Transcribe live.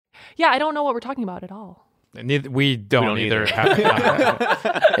Yeah, I don't know what we're talking about at all. We don't either.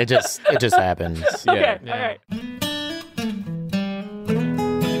 It just happens. Okay, Yeah. all right.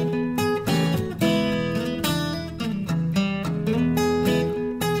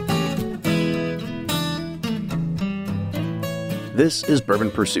 This is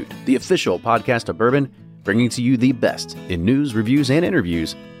Bourbon Pursuit, the official podcast of bourbon, bringing to you the best in news, reviews, and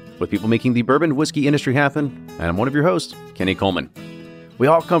interviews with people making the bourbon whiskey industry happen. And I'm one of your hosts, Kenny Coleman. We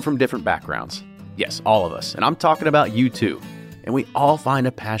all come from different backgrounds. Yes, all of us. And I'm talking about you too. And we all find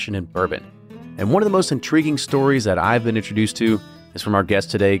a passion in bourbon. And one of the most intriguing stories that I've been introduced to is from our guest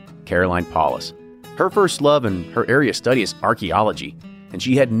today, Caroline Paulus. Her first love and her area study is archaeology. And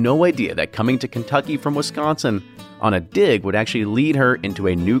she had no idea that coming to Kentucky from Wisconsin on a dig would actually lead her into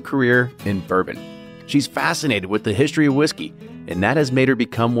a new career in bourbon. She's fascinated with the history of whiskey, and that has made her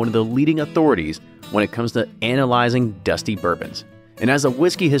become one of the leading authorities when it comes to analyzing dusty bourbons. And as a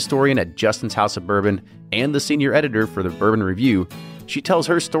whiskey historian at Justin's House of Bourbon and the senior editor for the Bourbon Review, she tells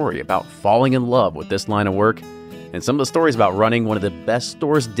her story about falling in love with this line of work and some of the stories about running one of the best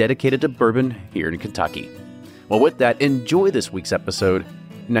stores dedicated to bourbon here in Kentucky. Well, with that, enjoy this week's episode.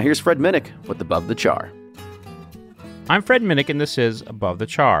 Now here's Fred Minnick with Above the Char. I'm Fred Minnick, and this is Above the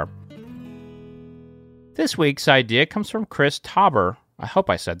Char. This week's idea comes from Chris Tauber, I hope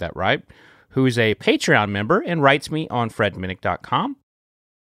I said that right, who is a Patreon member and writes me on fredminnick.com.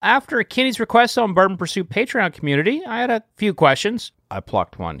 After Kenny's request on Bourbon Pursuit Patreon community, I had a few questions. I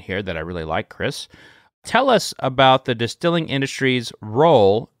plucked one here that I really like, Chris. Tell us about the distilling industry's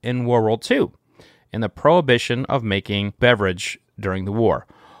role in World War II and the prohibition of making beverage during the war.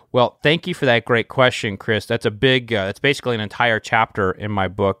 Well, thank you for that great question, Chris. That's a big, it's basically an entire chapter in my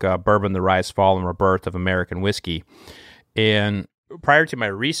book, Bourbon, the Rise, Fall, and Rebirth of American Whiskey. And prior to my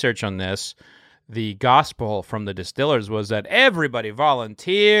research on this, the gospel from the distillers was that everybody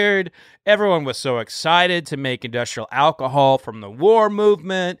volunteered. Everyone was so excited to make industrial alcohol from the war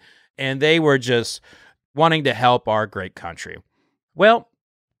movement, and they were just wanting to help our great country. Well,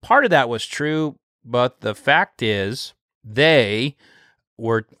 part of that was true, but the fact is they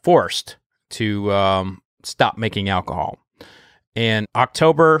were forced to stop making alcohol. In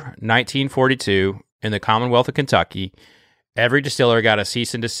October 1942, in the Commonwealth of Kentucky, every distiller got a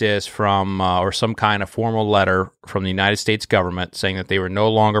cease and desist from, or some kind of formal letter from the United States government saying that they were no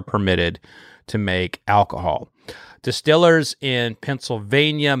longer permitted to make alcohol. Distillers in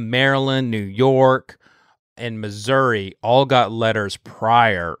Pennsylvania, Maryland, New York, and Missouri all got letters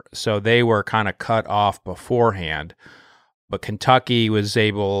prior, so they were kind of cut off beforehand. But Kentucky was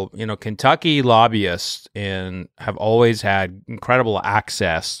able, Kentucky lobbyists have always had incredible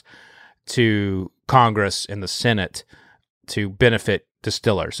access to Congress and the Senate to benefit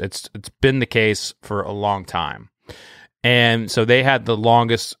distillers. It's been the case for a long time. And so they had the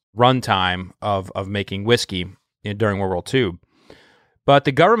longest runtime of making whiskey during World War II. But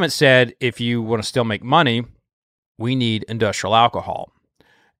the government said, if you want to still make money, we need industrial alcohol.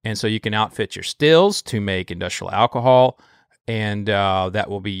 And so you can outfit your stills to make industrial alcohol, and that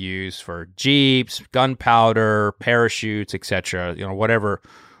will be used for jeeps, gunpowder, parachutes, etc.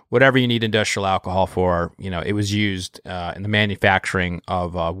 Whatever you need industrial alcohol for, it was used in the manufacturing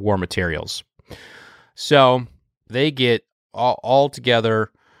of war materials. So they get all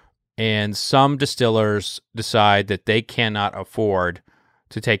together, and some distillers decide that they cannot afford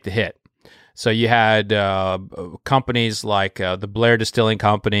to take the hit. So you had companies like the Blair Distilling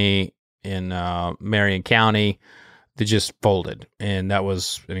Company in Marion County that just folded, and that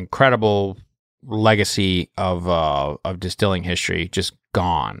was an incredible legacy of distilling history just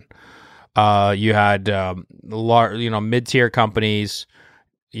gone. You had mid-tier companies,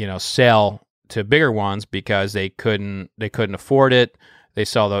 sell to bigger ones because they couldn't afford it. They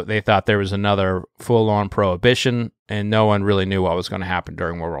thought there was another full-on prohibition, and no one really knew what was going to happen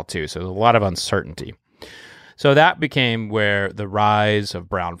during World War II. So there's a lot of uncertainty. So that became where the rise of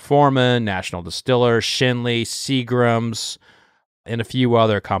Brown-Forman, National Distillers, Shinley, Seagram's, and a few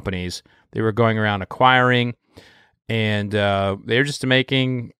other companies, they were going around acquiring, and they were just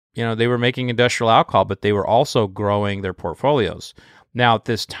making, they were making industrial alcohol, but they were also growing their portfolios. Now, at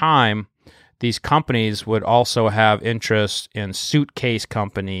this time, these companies would also have interest in suitcase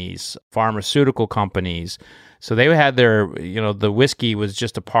companies, pharmaceutical companies. So they had the whiskey was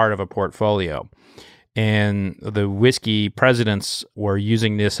just a part of a portfolio. And the whiskey presidents were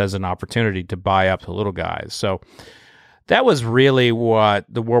using this as an opportunity to buy up the little guys. So that was really what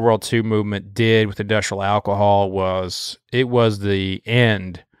the World War II movement did with industrial alcohol. It was the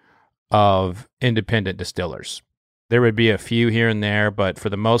end of independent distillers. There would be a few here and there, but for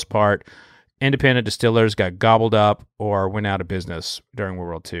the most part, independent distillers got gobbled up or went out of business during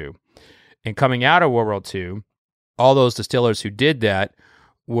World War II. And coming out of World War II, all those distillers who did that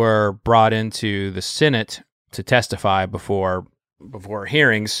were brought into the Senate to testify before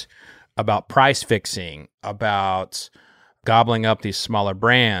hearings about price fixing, about gobbling up these smaller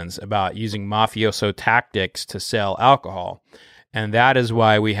brands, about using mafioso tactics to sell alcohol. And that is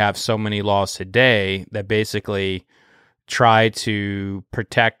why we have so many laws today that basically try to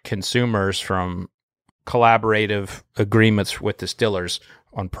protect consumers from collaborative agreements with distillers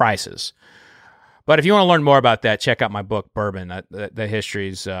on prices. But if you want to learn more about that, check out my book, Bourbon. The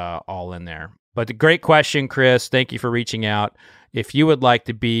history's all in there. But the great question, Chris. Thank you for reaching out. If you would like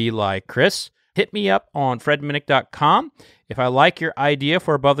to be like Chris, hit me up on fredminnick.com. If I like your idea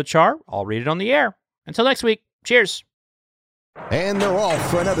for Above the Char, I'll read it on the air. Until next week, cheers. And they're off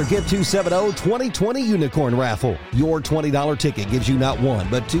for another Gift 270 2020 Unicorn Raffle. Your $20 ticket gives you not one,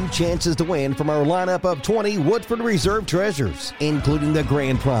 but two chances to win from our lineup of 20 Woodford Reserve treasures, including the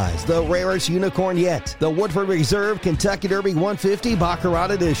grand prize, the rarest unicorn yet, the Woodford Reserve Kentucky Derby 150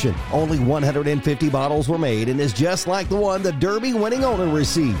 Baccarat Edition. Only 150 bottles were made and is just like the one the Derby winning owner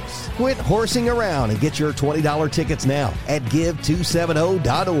receives. Quit horsing around and get your $20 tickets now at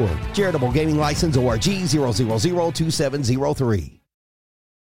give270.org. Charitable Gaming License ORG 0002703.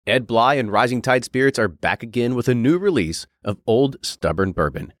 Ed Bly and Rising Tide Spirits are back again with a new release of Old Stubborn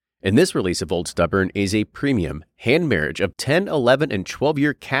Bourbon. And this release of Old Stubborn is a premium hand marriage of 10, 11, and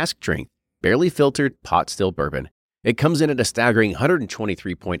 12-year cask strength, barely filtered pot still bourbon. It comes in at a staggering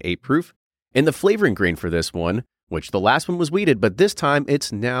 123.8 proof, and the flavoring grain for this one, which the last one was wheated, but this time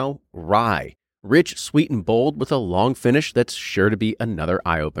it's now rye. Rich, sweet, and bold with a long finish that's sure to be another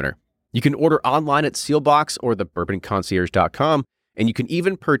eye-opener. You can order online at Sealbox or thebourbonconcierge.com, and you can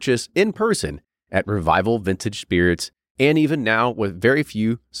even purchase in person at Revival Vintage Spirits, and even now with very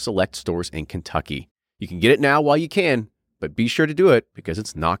few select stores in Kentucky. You can get it now while you can, but be sure to do it because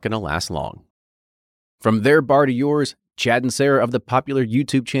it's not going to last long. From their bar to yours, Chad and Sarah of the popular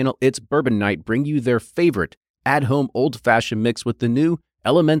YouTube channel It's Bourbon Night bring you their favorite at-home old-fashioned mix with the new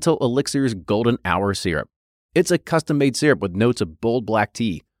Elemental Elixirs Golden Hour Syrup. It's a custom-made syrup with notes of bold black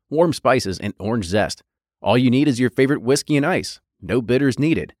tea, warm spices, and orange zest. All you need is your favorite whiskey and ice. No bitters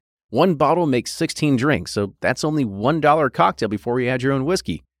needed. One bottle makes 16 drinks, so that's only $1 a cocktail before you add your own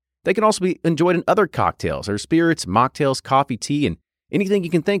whiskey. They can also be enjoyed in other cocktails or spirits, mocktails, coffee, tea, and anything you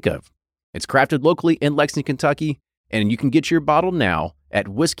can think of. It's crafted locally in Lexington, Kentucky, and you can get your bottle now at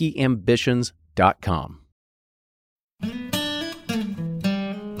whiskeyambitions.com.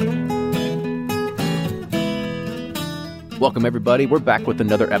 Welcome, everybody. We're back with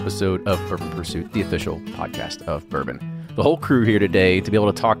another episode of Bourbon Pursuit, the official podcast of bourbon. The whole crew here today to be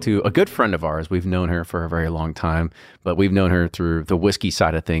able to talk to a good friend of ours. We've known her for a very long time, but we've known her through the whiskey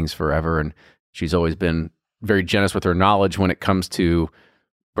side of things forever, and she's always been very generous with her knowledge when it comes to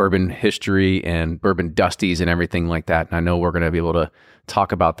bourbon history and bourbon dusties and everything like that. And I know we're going to be able to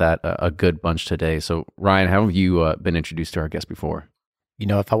talk about that a good bunch today. So, Ryan, how have you been introduced to our guest before? You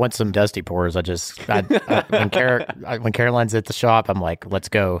know, if I want some dusty pours, when Caroline's at the shop, I'm like, let's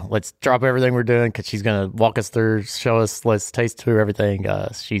go. Let's drop everything we're doing because she's going to walk us through, show us, let's taste through everything.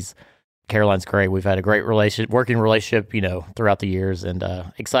 Caroline's great. We've had a great working relationship, throughout the years, and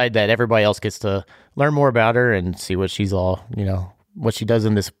excited that everybody else gets to learn more about her and see what she's all, what she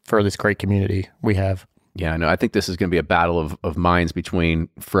does for this great community we have. Yeah, I know. I think this is going to be a battle of minds between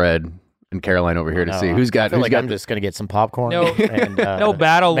Fred and Caroline over here to see who's got. I'm just going to get some popcorn. No, and, no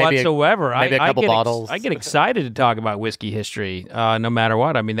battle whatsoever. Maybe a couple bottles. I get excited to talk about whiskey history, no matter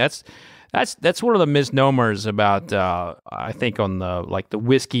what. I mean, that's one of the misnomers about. I think on the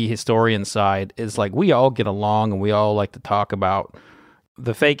whiskey historian side is we all get along and we all like to talk about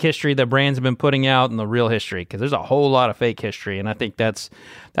the fake history that brands have been putting out and the real history, because there's a whole lot of fake history, and I think that's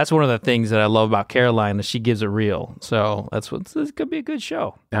one of the things that I love about Caroline, is she gives it real. So this could be a good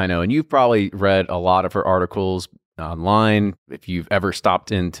show. I know, and you've probably read a lot of her articles online. If you've ever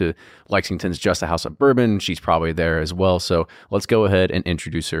stopped into Lexington's Just a House of Bourbon, she's probably there as well. So let's go ahead and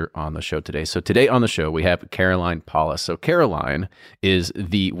introduce her on the show today. So today on the show, we have Caroline Paulus. So Caroline is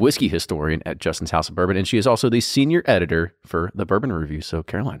the whiskey historian at Justin's House of Bourbon, and she is also the senior editor for the Bourbon Review. So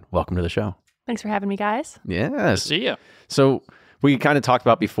Caroline, welcome to the show. Thanks for having me, guys. Yes. See ya. So we kind of talked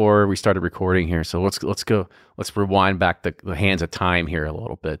about before we started recording here. So let's rewind back the hands of time here a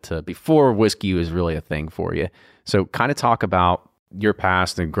little bit before whiskey was really a thing for you. So kind of talk about your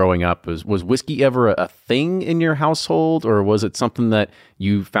past and growing up. Was whiskey ever a thing in your household, or was it something that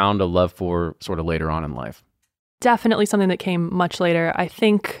you found a love for sort of later on in life? definitely something that came much later. I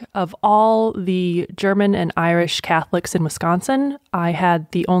think of all the German and Irish Catholics in Wisconsin, I had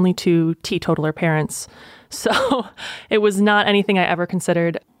the only 2 teetotaler parents. So it was not anything I ever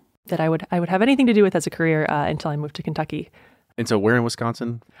considered that I would have anything to do with as a career until I moved to Kentucky. And so where in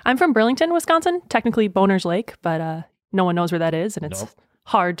Wisconsin? I'm from Burlington, Wisconsin, technically Boners Lake, but no one knows where that is, and it's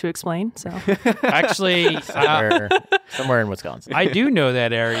hard to explain. So Actually, somewhere in Wisconsin. I do know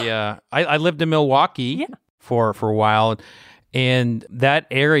that area. I lived in Milwaukee for a while, and that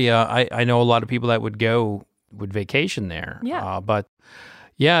area, I know a lot of people that would vacation there. Yeah. But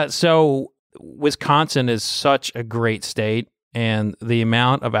yeah, so Wisconsin is such a great state, and the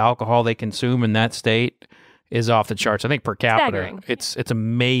amount of alcohol they consume in that state is off the charts. I think per capita, Staggering. it's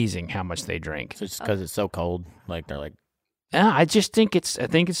amazing how much they drink. So it's just because it's so cold. Like they're like, Yeah, I think it's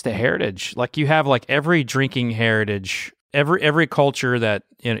the heritage. Like you have like every drinking heritage, every culture that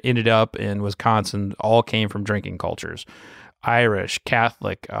ended up in Wisconsin all came from drinking cultures. Irish,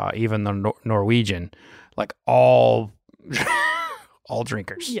 Catholic, even the Norwegian, like all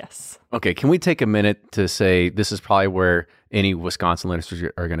drinkers. yes. Okay, can we take a minute to say this is probably where any Wisconsin listeners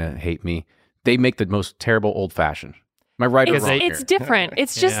are going to hate me? They make the most terrible old fashioned. Am I right or wrong? It's different.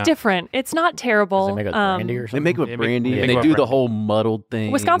 It's just different. It's not terrible. does it make it brandy or They something? make it with brandy, they and make they it do with the brandy. whole muddled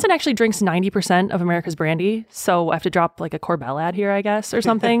thing. Wisconsin actually drinks 90% of America's brandy, so I have to drop like a Corbel ad here, I guess, or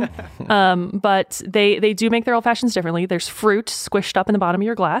something. But they do make their old fashions differently. There's fruit squished up in the bottom of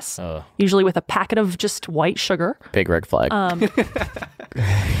your glass, usually with a packet of just white sugar. Big red flag.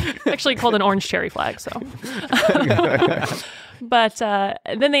 Actually called an orange cherry flag. So, but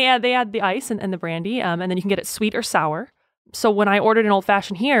then they add the ice and the brandy, and then you can get it sweet or sour. So when I ordered an old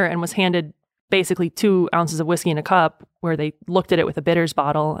fashioned here and was handed basically 2 ounces of whiskey in a cup, where they looked at it with a bitters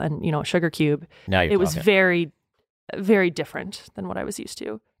bottle and a sugar cube, Now you're it was talking. very, very different than what I was used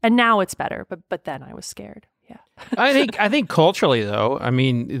to. And now it's better, but then I was scared. Yeah. I think culturally though, I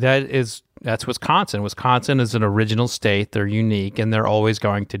mean that's Wisconsin. Wisconsin is an original state. They're unique, and they're always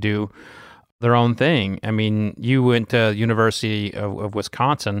going to do their own thing. I mean, you went to University of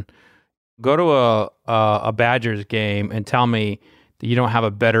Wisconsin. Go to a Badgers game and tell me that you don't have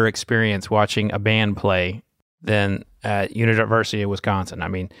a better experience watching a band play than at University of Wisconsin. I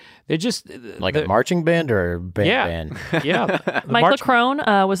mean, they're just Like a marching band or a band? yeah. Mike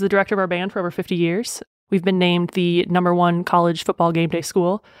LaCrone was the director of our band for over 50 years. We've been named the #1 college football game day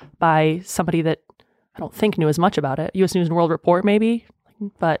school by somebody that I don't think knew as much about it. U.S. News and World Report, maybe.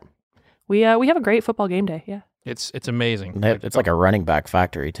 But we have a great football game day, yeah. It's amazing. It's like a running back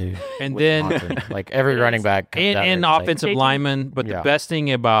factory too. And then Wisconsin. Like every running back comes out and there, it's offensive Like- linemen. But Yeah. the best thing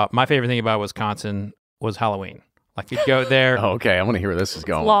my favorite thing about Wisconsin was Halloween. Like you'd go there. Oh, okay, I want to hear where this is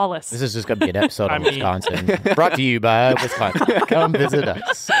going. Flawless. This is just going to be an episode on I mean- Wisconsin. Brought to you by Wisconsin. Come visit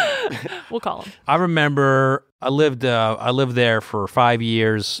us. We'll call them. I remember I lived there for 5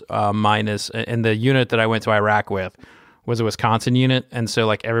 years minus, and the unit that I went to Iraq with was a Wisconsin unit, and so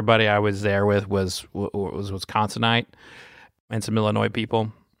like everybody I was there with was Wisconsinite, and some Illinois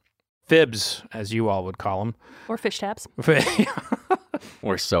people, fibs as you all would call them. Or fish taps.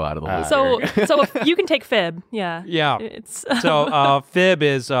 We're so out of the loop. So if you can take fib, yeah. Yeah. It's So fib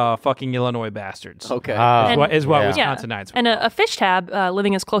is fucking Illinois bastards. Okay. Is what Yeah. Wisconsinites. And a fish tab,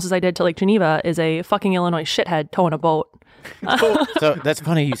 living as close as I did to Lake Geneva, is a fucking Illinois shithead towing a boat. So that's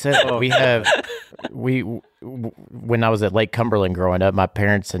funny you said that. When I was at Lake Cumberland growing up, my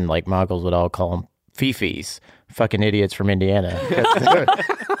parents and like my uncles would all call them Fifis, fucking idiots from Indiana.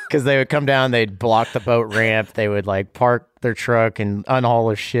 Because they would come down, they'd block the boat ramp, they would like park their truck and unhaul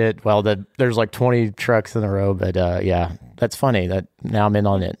their shit. Well, there's like 20 trucks in a row, but yeah, that's funny that now I'm in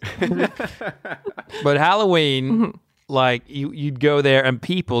on it. But Halloween, like you'd go there and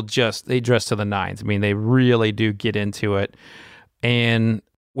people they dress to the nines. I mean, they really do get into it. And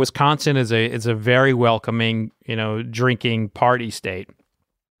Wisconsin is a very welcoming, drinking party state.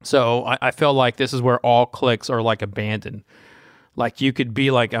 So I feel like this is where all cliques are like abandoned. Like you could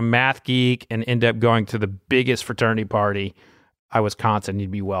be like a math geek and end up going to the biggest fraternity party at Wisconsin, you'd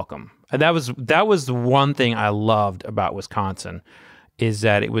be welcome. And that was the one thing I loved about Wisconsin, is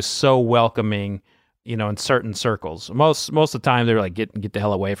that it was so welcoming, in certain circles. Most of the time they were like, get the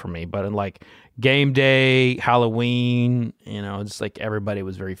hell away from me. But in like game day, Halloween, it's like everybody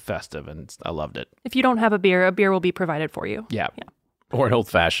was very festive, and I loved it. If you don't have a beer will be provided for you. Yeah. Or an old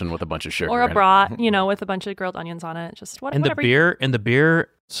fashioned with a bunch of sugar. Or a in it. brat, with a bunch of grilled onions on it. Just And whatever. the beer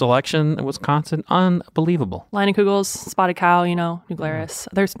selection in Wisconsin, unbelievable. Leinenkugels, Spotted Cow, New Glarus.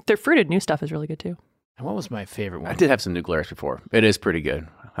 Their fruited new stuff is really good too. What was my favorite one? I did have some New Glarus before. It is pretty good.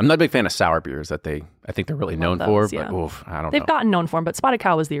 I'm not a big fan of sour beers that I think they're really known for, those, but yeah. oof, I don't They've know. gotten known for them, but Spotted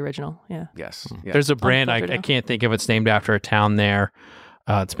Cow was the original. Yeah. Yes. Yeah. There's a brand Unfiltered I now. can't think of. It's named after a town there.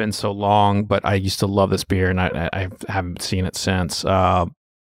 It's been so long, but I used to love this beer, and I haven't seen it since.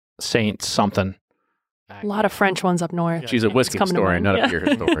 Saint something. A lot of French ones up north. She's a It's whiskey coming to historian, mind. not a beer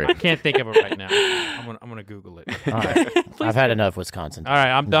historian. I can't think of it right now. I'm gonna Google it. All right. I've had enough Wisconsin. All right,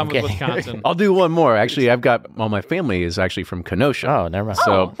 I'm done with Okay. Wisconsin. I'll do one more. Actually, my family is actually from Kenosha. Oh, never mind.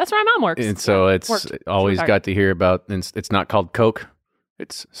 Oh, that's where my mom works. And so Yeah, it's worked. always Sorry. got to hear about, and it's not called Coke,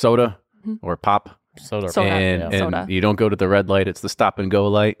 it's soda or pop. Soda. Soda. And Soda. you don't go to the red light, it's the stop and go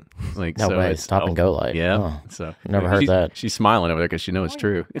light. Like, No way, it's- stop and go light. Yeah. Oh, So never heard she's, that. She's smiling over there because she knows it's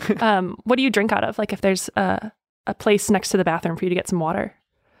true. What do you drink out of? Like if there's a place next to the bathroom for you to get some water.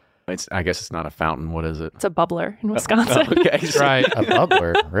 I guess it's not a fountain. What is it? It's a bubbler in Wisconsin. Okay. That's right. A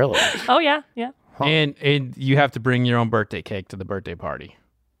bubbler, really? Oh yeah, yeah. And you have to bring your own birthday cake to the birthday party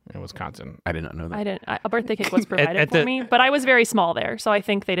in Wisconsin. I did not know that. I didn't. A birthday cake was provided at for the- me, but I was very small there, so I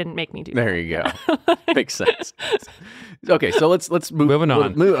think they didn't make me do that. There you go. Makes sense. Okay, so let's move. Moving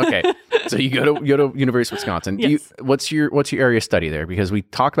on. Okay, so you go to University of Wisconsin. Yes. What's your area of study there? Because we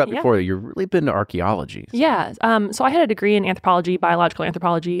talked about Yeah. before that you're really been to archaeology. Yeah. So I had a degree in anthropology, biological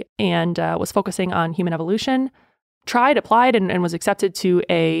anthropology, and was focusing on human evolution. Applied, and was accepted to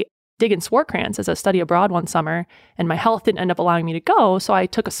a dig in Swartkrans as a study abroad one summer. And my health didn't end up allowing me to go, so I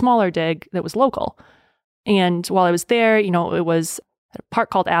took a smaller dig that was local. And while I was there, it was at a park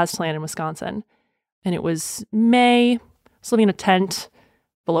called Aztlan in Wisconsin, and it was May. I was living in a tent,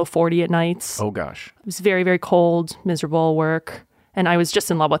 below 40 at nights. Oh gosh. It was very, very cold, miserable work. And I was just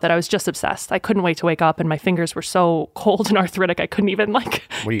in love with it. I was just obsessed. I couldn't wait to wake up, and my fingers were so cold and arthritic, I couldn't even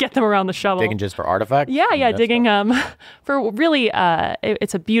you get them around the shovel. Digging just for artifacts? Yeah, That's digging for really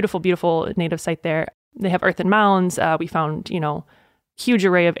it's a beautiful, beautiful native site there. They have earthen mounds. We found, huge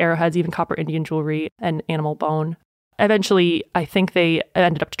array of arrowheads, even copper Indian jewelry and animal bone. Eventually, I think they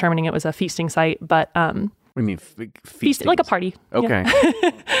ended up determining it was a feasting site, but We mean feast like a party. Okay.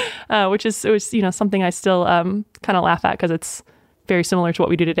 Yeah. Which is something I still kind of laugh at because it's very similar to what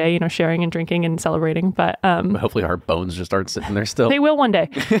we do today, sharing and drinking and celebrating. But Hopefully our bones just aren't sitting there still. they will one day.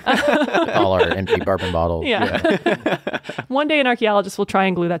 all our empty bourbon bottles. Yeah. One day an archaeologist will try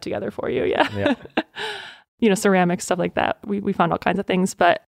and glue that together for you. Yeah. Ceramics, stuff like that. We found all kinds of things.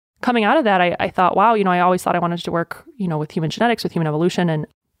 But coming out of that, I thought, wow, I always thought I wanted to work, with human genetics, with human evolution, and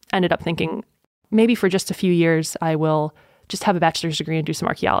ended up thinking maybe for just a few years, I will just have a bachelor's degree and do some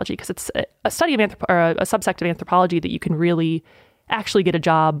archaeology, because it's a study of a subsect of anthropology that you can really actually get a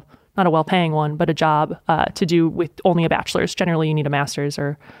job, not a well-paying one, but a job to do with only a bachelor's. Generally, you need a master's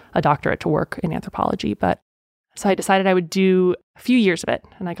or a doctorate to work in anthropology. But so I decided I would do a few years of it,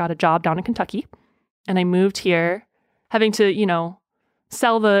 and I got a job down in Kentucky, and I moved here, having to,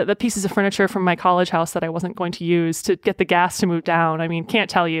 sell the pieces of furniture from my college house that I wasn't going to use to get the gas to move down. I mean, can't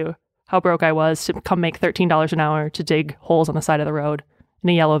tell you how broke I was to come make $13 an hour to dig holes on the side of the road in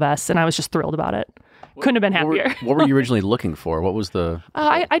a yellow vest, and I was just thrilled about it. Couldn't have been happier. What were you originally looking for? What was the...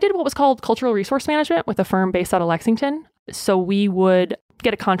 I did what was called cultural resource management with a firm based out of Lexington. So we would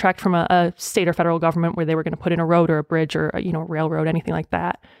get a contract from a state or federal government where they were going to put in a road or a bridge or a railroad, anything like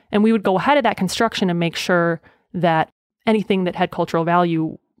that. And we would go ahead of that construction and make sure that anything that had cultural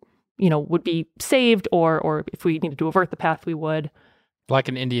value, would be saved, or if we needed to avert the path, we would. Like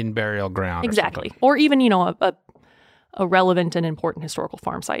an Indian burial ground. Exactly. Or even, a relevant and important historical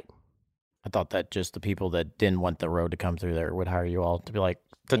farm site. I thought that just the people that didn't want the road to come through there would hire you all to be like,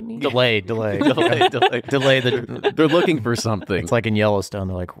 Maybe. delay. delay. Delay the... They're looking for something. It's like in Yellowstone.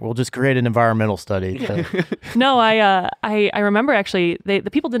 They're like, we'll just create an environmental study. No, I remember actually the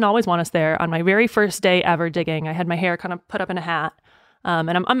people didn't always want us there. On my very first day ever digging, I had my hair kind of put up in a hat, and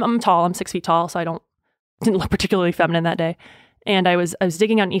I'm tall. I'm 6 feet tall, so didn't look particularly feminine that day. And I was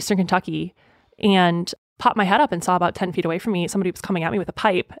digging out in eastern Kentucky, and popped my head up and saw about 10 feet away from me somebody was coming at me with a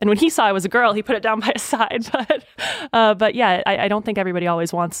pipe. And when he saw I was a girl, he put it down by his side. But yeah, I don't think everybody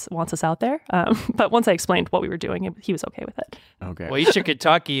always wants us out there. But once I explained what we were doing, he was okay with it. Okay. Well, Eastern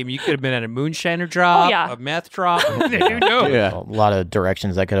Kentucky, you could have been at a moonshiner drop, yeah. a meth drop. Who knows? Yeah. A lot of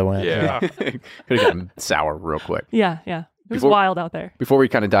directions that could have went. Yeah. Could have gotten sour real quick. Yeah. It was Before- wild out there. Before we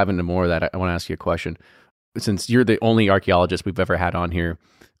kind of dive into more of that, I want to ask you a question. Since you're the only archaeologist we've ever had on here,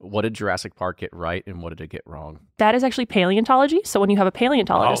 what did Jurassic Park get right and what did it get wrong? That is actually paleontology. So when you have a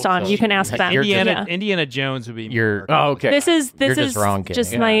paleontologist on, you can ask them. Indiana Jones would be. Oh, okay. This is You're just wrong, kid.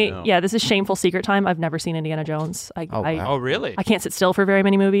 just this is shameful secret time. I've never seen Indiana Jones. wow. Oh, really? I can't sit still for very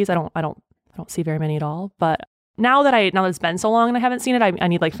many movies. I don't see very many at all. But now that it's been so long and I haven't seen it, I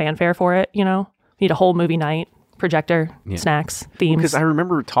need like fanfare for it. People You need a whole movie night, projector, snacks, themes. Because I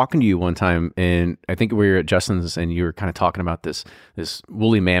remember talking to you one time, and I think we were at Justin's, and you were kind of talking about this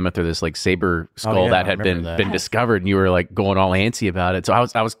woolly mammoth or this like saber skull that had been discovered, and you were like going all antsy about it. So I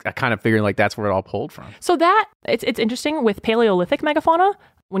was kind of figuring like that's where it all pulled from. So that it's interesting with Paleolithic megafauna.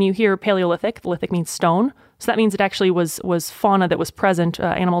 When you hear Paleolithic, lithic means stone. So that means it actually was fauna that was present,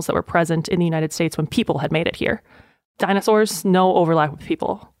 animals that were present in the United States when people had made it here. Dinosaurs, no overlap with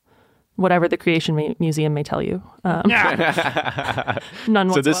people. Whatever the Creation Museum may tell you. None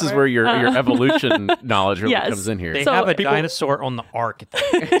whatsoever. So this is where your evolution knowledge really comes in here. They have a dinosaur on the ark.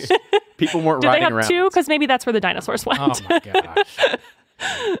 People weren't Did riding they have around. two? Because maybe that's where the dinosaurs went. Oh my gosh.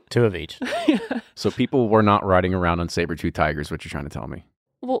 2 of each. So people were not riding around on saber-toothed tigers, what you're trying to tell me.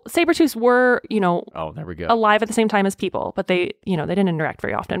 Well, saber-tooths were, Oh, there we go. alive at the same time as people, but they didn't interact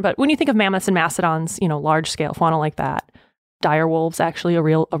very often. But when you think of mammoths and mastodons, large-scale fauna like that, dire wolves actually a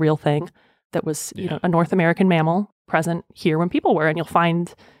real thing that was a North American mammal present here when people were, and you'll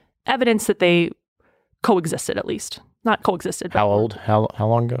find evidence that they coexisted, at least not coexisted. How old? How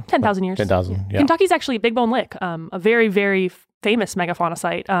long ago? 10,000 years. 10,000. Yeah. Kentucky's actually Big Bone Lick, a very, very famous megafauna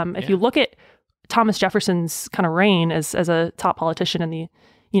site. If you look at Thomas Jefferson's kind of reign as a top politician in the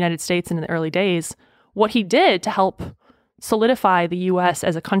United States and in the early days, what he did to help solidify the U.S.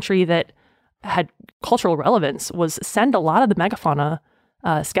 as a country that had cultural relevance was send a lot of the megafauna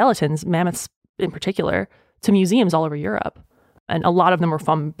skeletons, mammoths in particular, to museums all over Europe. And a lot of them were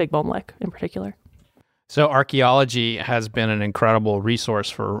from Big Bone Lick in particular. So archaeology has been an incredible resource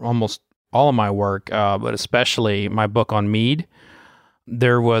for almost all of my work, but especially my book on Mead.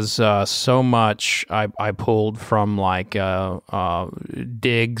 There was so much I pulled from like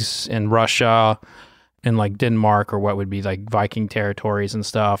digs in Russia and like Denmark, or what would be like Viking territories and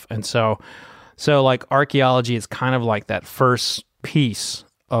stuff. And so like archaeology is kind of like that first piece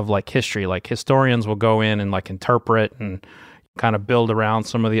of like history. Like historians will go in and like interpret and kind of build around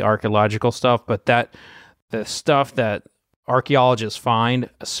some of the archaeological stuff, but the stuff that archaeologists find,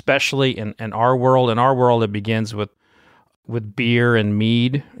 especially in our world, it begins with beer and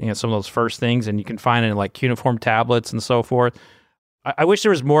mead, some of those first things, and you can find it in like cuneiform tablets and so forth. I wish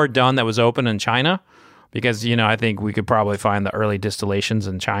there was more done that was open in China, because I think we could probably find the early distillations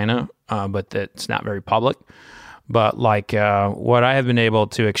in China, but that's not very public. But like what I have been able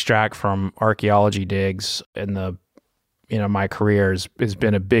to extract from archaeology digs in the my career has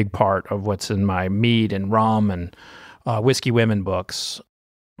been a big part of what's in my mead and rum and whiskey women books.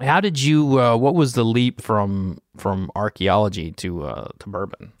 How did you? What was the leap from archaeology to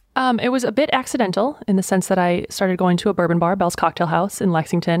bourbon? It was a bit accidental in the sense that I started going to a bourbon bar, Bell's Cocktail House in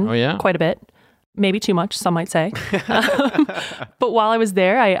Lexington. Oh yeah, quite a bit. Maybe too much, some might say. But while I was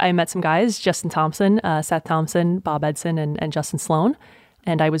there, I met some guys, Justin Thompson, Seth Thompson, Bob Edson, and Justin Sloan.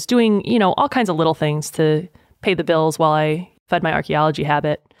 And I was doing, all kinds of little things to pay the bills while I fed my archaeology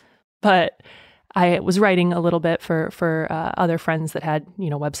habit. But I was writing a little bit for other friends that had,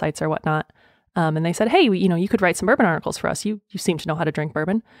 websites or whatnot. And they said, hey, you could write some bourbon articles for us. You seem to know how to drink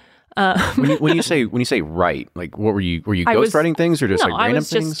bourbon. When you say write, like what were you ghostwriting things or just like random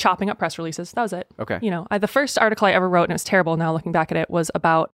things? I was just chopping up press releases. That was it. Okay. The first article I ever wrote, and it was terrible now looking back at it, was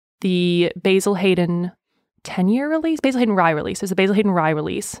about the Basil Hayden 10-year release, Basil Hayden rye release. It was a Basil Hayden rye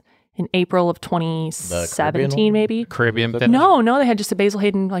release in April of 2017, maybe. Caribbean. No, they had just a Basil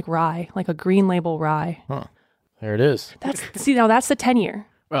Hayden like rye, like a green label rye. Huh. There it is. That's the 10-year.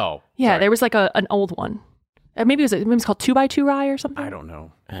 Oh, yeah, sorry. there was like an old one. Maybe it was called 2x2 rye or something. I don't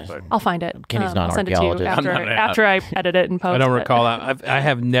know. But I'll find it. Kenny's not I'll an send it to you archaeologist. after I edit it and post it. I don't recall that. I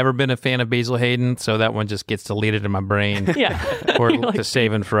have never been a fan of Basil Hayden, so that one just gets deleted in my brain. Yeah. Or to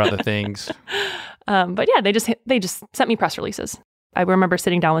saving for other things. But yeah, they just sent me press releases. I remember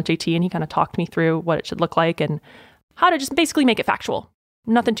sitting down with JT and he kind of talked me through what it should look like and how to just basically make it factual.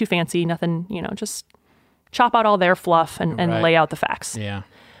 Nothing too fancy, nothing, just chop out all their fluff and Right. lay out the facts. Yeah.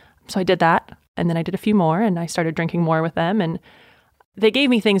 So I did that. And then I did a few more and I started drinking more with them. And they gave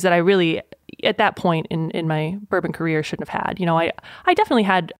me things that I really, at that point in my bourbon career, shouldn't have had. I definitely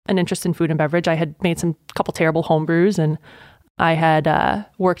had an interest in food and beverage. I had made couple terrible home brews and I had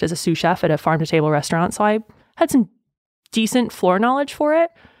worked as a sous chef at a farm-to-table restaurant. So I had some decent floor knowledge for it.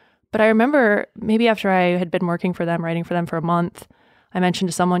 But I remember maybe after I had been working for them, writing for them for a month, I mentioned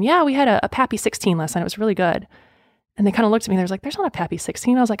to someone, yeah, we had a Pappy 16 last night. It was really good. And they kind of looked at me. They was like, there's not a Pappy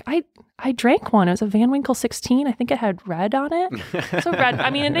 16. I was like, I drank one. It was a Van Winkle 16. I think it had red on it. So red. I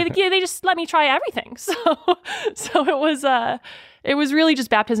mean, they just let me try everything. So it was really just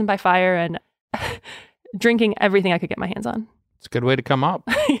baptism by fire and drinking everything I could get my hands on. It's a good way to come up.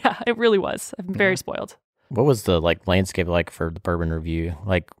 Yeah, it really was. I'm very spoiled. What was the landscape like for the Bourbon Review?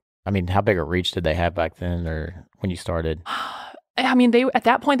 Like, I mean, how big a reach did they have back then, or when you started? I mean, at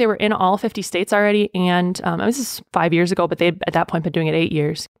that point, they were in all 50 states already. And this is 5 years ago, but they at that point been doing it 8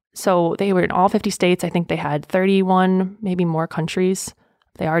 years. So they were in all 50 states. I think they had 31, maybe more countries.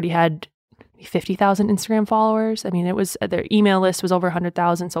 They already had 50,000 Instagram followers. I mean, it was their email list was over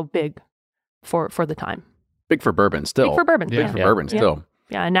 100,000. So big for the time. Big for bourbon still. Big for bourbon. Big for bourbon still.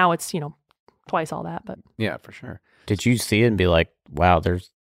 Yeah. And now it's, twice all that. But Yeah, for sure. Did you see it and be like, wow,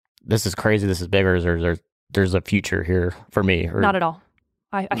 this is crazy, this is bigger, or there's a future here for me? Or... Not at all.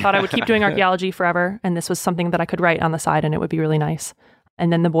 I thought I would keep doing archaeology forever, and this was something that I could write on the side, and it would be really nice.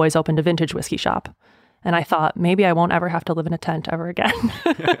 And then the boys opened a vintage whiskey shop, and I thought maybe I won't ever have to live in a tent ever again.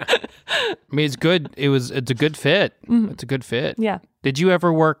 I mean, it's good. It's a good fit. Mm-hmm. It's a good fit. Yeah. Did you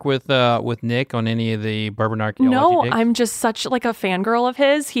ever work with Nick on any of the bourbon archaeology? No, digs? I'm just such like a fangirl of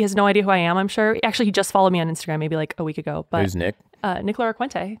his. He has no idea who I am, I'm sure. Actually, he just followed me on Instagram maybe like a week ago. But Who's Nick? Nick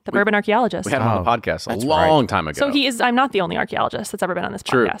Laraquente, the bourbon archaeologist. We had him on the podcast a that's long time ago. So I'm not the only archaeologist that's ever been on this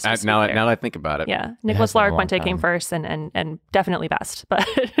True. podcast. just to Now be fair. that I think about it. Yeah, Nicholas been a long Laraquente came time. first and definitely best. But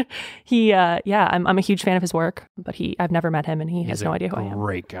he, I'm a huge fan of his work. But I've never met him, and he has He's no a idea who I am.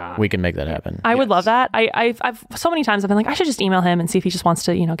 Great guy. We can make that happen. I would love that. I've so many times I've been like, I should just email him and see if he just wants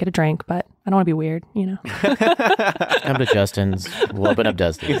to, get a drink. But I don't want to be weird, Come to Justin's. We'll open up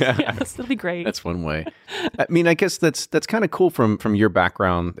Dusty's. Yes, it'll be great. That's one way. I mean, I guess that's kind of cool from your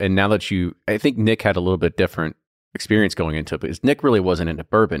background. And now that I think Nick had a little bit different experience going into it, because Nick really wasn't into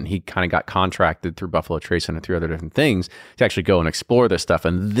bourbon. He kind of got contracted through Buffalo Trace and through other different things to actually go and explore this stuff.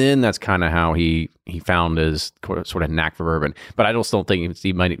 And then that's kind of how he found his sort of knack for bourbon. But I just don't think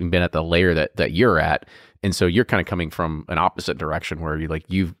he might even been at the layer that you're at. And so you're kind of coming from an opposite direction where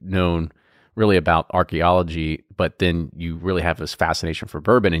you've known really about archaeology, but then you really have this fascination for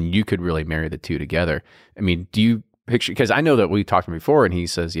bourbon, and you could really marry the two together. I mean, do you picture, because I know that we talked to him before, and he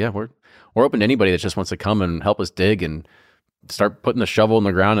says, yeah, we're open to anybody that just wants to come and help us dig and start putting the shovel in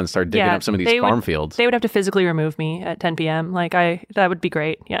the ground and start digging up some of these farm fields. They would have to physically remove me at 10 p.m. That would be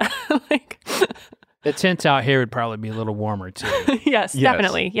great. Yeah. The tent out here would probably be a little warmer too. Yes,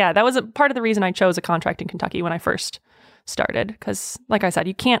 definitely. Yeah, that was a part of the reason I chose a contract in Kentucky when I first started. Because, like I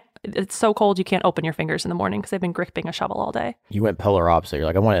said, it's so cold you can't open your fingers in the morning because they've been gripping a shovel all day. You went polar opposite. You're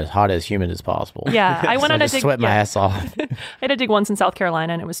like, I want it as hot as humid as possible. Yeah, I went So on I a just dig. sweat my ass off. I had to dig once in South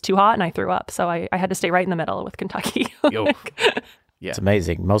Carolina, and it was too hot, and I threw up. So I had to stay right in the middle with Kentucky. Yo. It's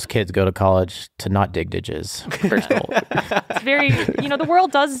amazing. Most kids go to college to not dig ditches. First goal. It's very, the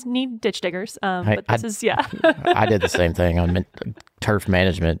world does need ditch diggers. But this is, yeah. I did the same thing. I'm turf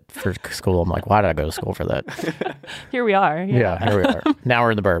management for school. I'm like, why did I go to school for that? Here we are. Yeah, here we are. Now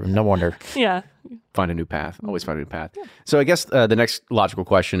we're in the bourbon. No wonder. Yeah. Find a new path. Always find a new path. Yeah. So I guess the next logical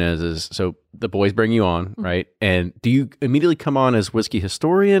question is so the boys bring you on, right? And do you immediately come on as whiskey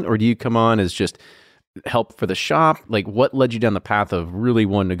historian, or do you come on as just help for the shop? Like, what led you down the path of really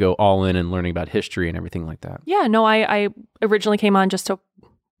wanting to go all in and learning about history and everything like that? Yeah, no, I originally came on just to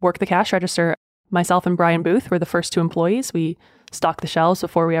work the cash register. Myself and Brian Booth were the first two employees. We stocked the shelves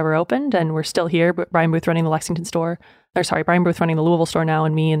before we ever opened, and we're still here. But Brian Booth running the Brian Booth running the Louisville store now,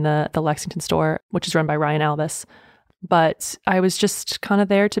 and me in the Lexington store, which is run by Ryan Albus. But I was just kind of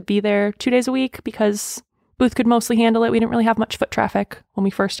there to be there 2 days a week because Booth could mostly handle it. We didn't really have much foot traffic when we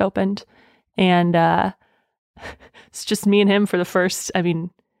first opened. And it's just me and him for the first,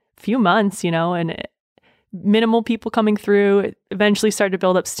 few months, and minimal people coming through. It eventually started to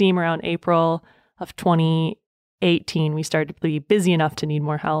build up steam around April of 2018. We started to be busy enough to need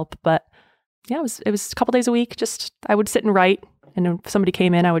more help. But yeah, it was a couple days a week. Just I would sit and write. And if somebody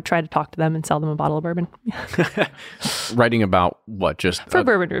came in, I would try to talk to them and sell them a bottle of bourbon. Writing about what? Just for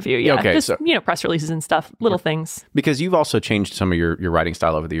Bourbon Review, yeah. Okay, just, so, press releases and stuff, little things. Because you've also changed some of your writing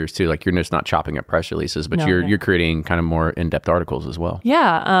style over the years too. Like, you're just not chopping up press releases, but you're creating kind of more in-depth articles as well.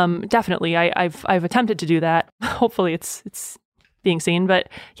 Yeah, definitely. I've attempted to do that. Hopefully it's being seen. But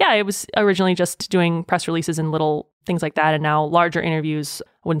yeah, it was originally just doing press releases and little things like that. And now larger interviews,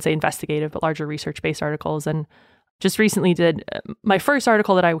 I wouldn't say investigative, but larger research-based articles. And just recently did my first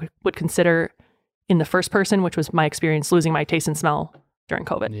article that I would consider in the first person, which was my experience losing my taste and smell during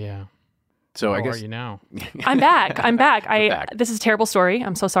COVID. Yeah. So How I guess are you now? I'm back. This is a terrible story.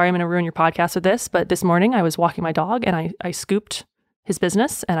 I'm so sorry. I'm going to ruin your podcast with this. But this morning I was walking my dog and I scooped his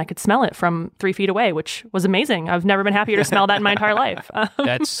business and I could smell it from 3 feet away, which was amazing. I've never been happier to smell that in my entire life.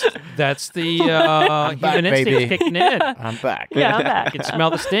 That's the human instinct kicking in. I'm back. Yeah, I'm back. You can smell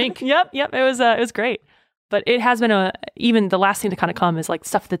the stink. Yep. It was great. But it has been even the last thing to kind of come is like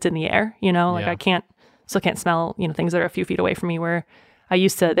stuff that's in the air, I still can't smell, things that are a few feet away from me, where I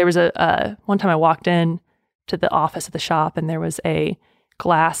used to, there was one time I walked in to the office at the shop and there was a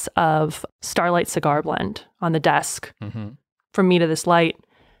glass of Starlight cigar blend on the desk from me to this light.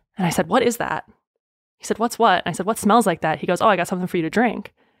 And I said, what is that? He said, what's what? And I said, what smells like that? He goes, oh, I got something for you to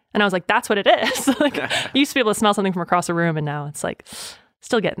drink. And I was like, that's what it is. Like, I used to be able to smell something from across the room, and now it's like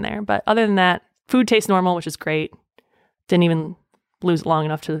still getting there. But other than that, food tastes normal, which is great. Didn't even lose long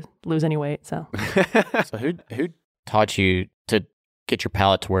enough to lose any weight. So, So who taught you to get your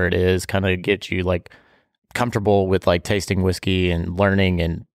palate to where it is, kind of get you like comfortable with like tasting whiskey and learning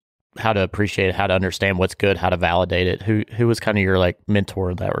and how to appreciate it, how to understand what's good, how to validate it? Who was kind of your like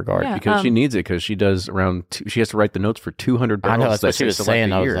mentor in that regard? Yeah. Because she needs it, because she does she has to write the notes for 200 barrels. I know, that's what she was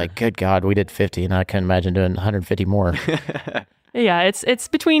saying. I was like, good God, we did 50 and I couldn't imagine doing 150 more. yeah, it's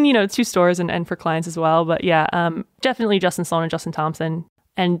between, 2 stores and for clients as well. But yeah, definitely Justin Sloan and Justin Thompson.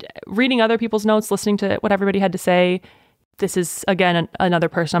 And reading other people's notes, listening to what everybody had to say. This is, again, another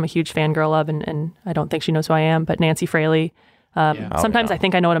person I'm a huge fangirl of, and I don't think she knows who I am, but Nancy Fraley. Sometimes I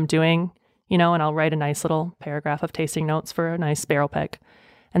think I know what I'm doing, and I'll write a nice little paragraph of tasting notes for a nice barrel pick.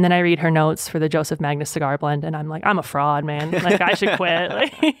 And then I read her notes for the Joseph Magnus cigar blend, and I'm like, I'm a fraud, man. Like, I should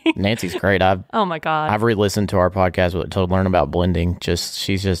quit. Nancy's great. Oh my God. I've re-listened to our podcast to learn about blending.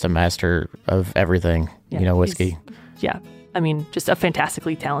 She's just a master of everything, whiskey. Yeah. I mean, just a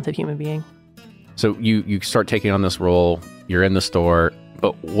fantastically talented human being. So you start taking on this role, you're in the store,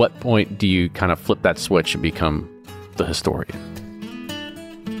 but what point do you kind of flip that switch and become the historian?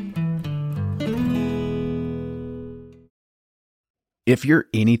 If you're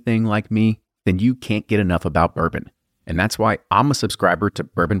anything like me, then you can't get enough about bourbon. And that's why I'm a subscriber to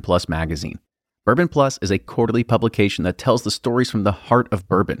Bourbon Plus magazine. Bourbon Plus is a quarterly publication that tells the stories from the heart of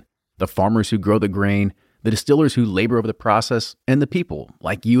bourbon, the farmers who grow the grain, the distillers who labor over the process, and the people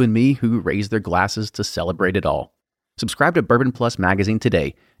like you and me who raise their glasses to celebrate it all. Subscribe to Bourbon Plus magazine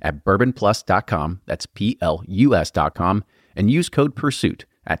today at bourbonplus.com, that's PLUS.com, and use code PURSUIT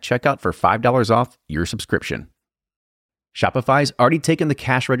at checkout for $5 off your subscription. Shopify's already taken the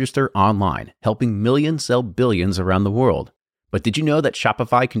cash register online, helping millions sell billions around the world. But did you know that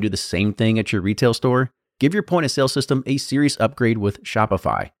Shopify can do the same thing at your retail store? Give your point-of-sale system a serious upgrade with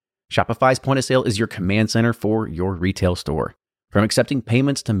Shopify. Shopify's point-of-sale is your command center for your retail store. From accepting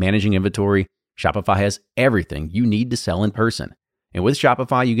payments to managing inventory, Shopify has everything you need to sell in person. And with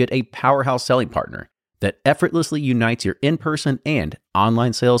Shopify, you get a powerhouse selling partner that effortlessly unites your in-person and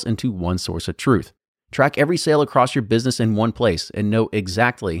online sales into one source of truth. Track every sale across your business in one place and know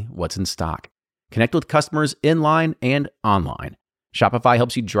exactly what's in stock. Connect with customers in-line and online. Shopify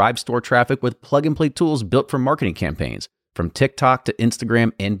helps you drive store traffic with plug-and-play tools built for marketing campaigns, from TikTok to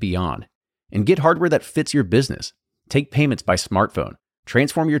Instagram and beyond. And get hardware that fits your business. Take payments by smartphone.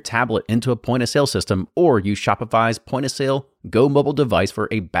 Transform your tablet into a point-of-sale system, or use Shopify's point-of-sale Go mobile device for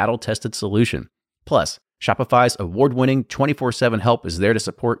a battle-tested solution. Plus, Shopify's award-winning 24/7 help is there to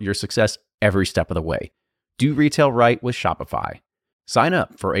support your success every step of the way. Do retail right with Shopify. Sign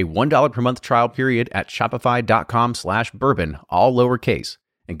up for a $1 per month trial period at shopify.com/bourbon, all lowercase,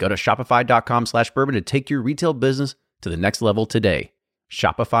 and go to shopify.com/bourbon to take your retail business to the next level today.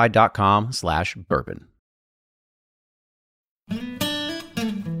 Shopify.com/bourbon.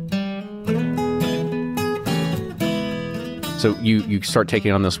 So you start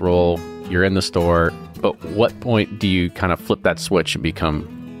taking on this role, you're in the store, but what point do you kind of flip that switch and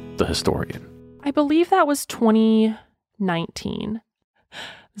become the historian? I believe that was 2019.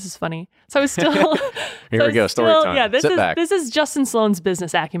 This is funny. So I was still... Here we go, story time. Yeah, Sit back. This is Justin Sloan's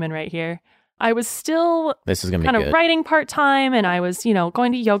business acumen right here. I was still This is gonna be kind good. of writing part-time, and I was,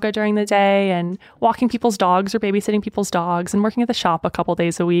 going to yoga during the day and walking people's dogs or babysitting people's dogs and working at the shop a couple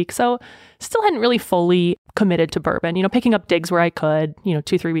days a week. So still hadn't really fully committed to bourbon, picking up digs where I could,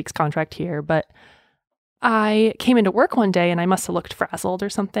 2-3 weeks contract here. But I came into work one day and I must have looked frazzled or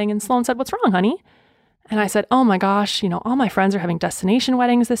something. And Sloan said, "What's wrong, honey?" And I said, "Oh my gosh, all my friends are having destination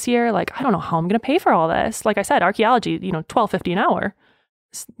weddings this year. Like, I don't know how I'm going to pay for all this. Like I said, archaeology, $12.50 an hour.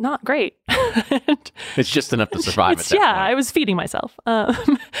 It's not great." It's just enough to survive at that point. I was feeding myself.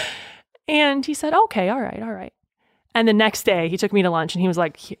 And he said, "Okay, all right. And the next day he took me to lunch and he was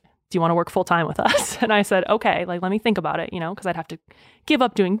like, "Do you want to work full time with us?" And I said, "Okay, let me think about it, because I'd have to give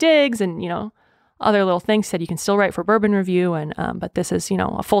up doing digs and, other little things." He said, "You can still write for Bourbon Review, and but this is,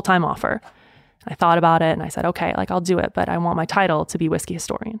 a full-time offer." And I thought about it and I said, "Okay, I'll do it, but I want my title to be whiskey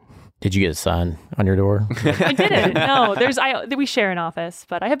historian." Did you get a sign on your door? I didn't. No, we share an office,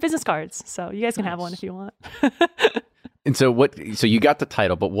 but I have business cards, so you guys can have one if you want. And so you got the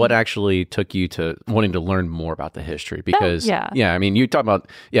title, but what actually took you to wanting to learn more about the history? Because I mean, you talk about,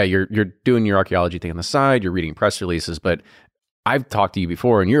 you're doing your archaeology thing on the side, you're reading press releases, but I've talked to you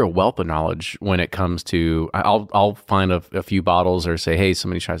before, and you're a wealth of knowledge when it comes to. I'll find a few bottles or say, hey,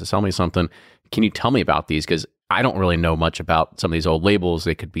 somebody tries to sell me something. Can you tell me about these? Because I don't really know much about some of these old labels.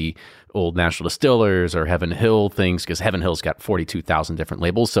 They could be old National Distillers or Heaven Hill things, because Heaven Hill's got 42,000 different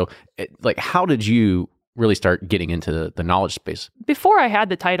labels. So, how did you really start getting into the knowledge space? Before I had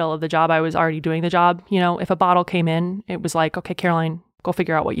the title of the job, I was already doing the job. If a bottle came in, it was like, okay, Caroline, go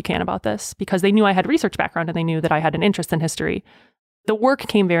figure out what you can about this, because they knew I had research background and they knew that I had an interest in history. The work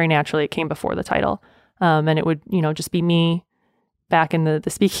came very naturally. It came before the title. And it would, just be me back in the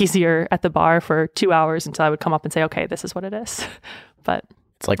speakeasy or at the bar for 2 hours until I would come up and say, okay, this is what it is. But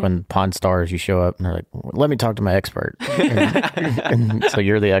it's like when Pawn Stars, you show up and they're like, let me talk to my expert. And so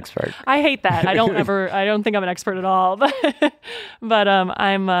you're the expert. I hate that. I don't think I'm an expert at all, but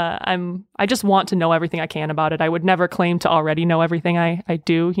I just want to know everything I can about it. I would never claim to already know everything I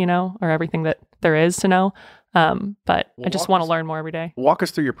do, or everything that there is to know. But I just want to learn more every day. Walk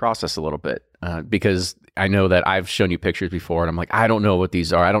us through your process a little bit, because I know that I've shown you pictures before and I'm like, I don't know what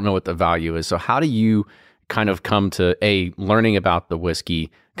these are. I don't know what the value is. So how do you kind of come to learning about the whiskey,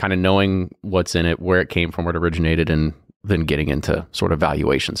 kind of knowing what's in it, where it came from, where it originated, and then getting into sort of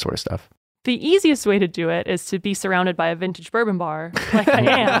valuation sort of stuff? The easiest way to do it is to be surrounded by a vintage bourbon bar like I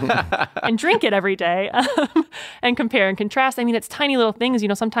am and drink it every day and compare and contrast. I mean, it's tiny little things.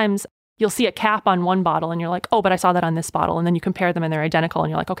 Sometimes you'll see a cap on one bottle and you're like, oh, but I saw that on this bottle. And then you compare them and they're identical. And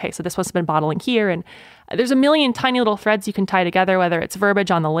you're like, okay, so this must have been bottling here. And there's a million tiny little threads you can tie together, whether it's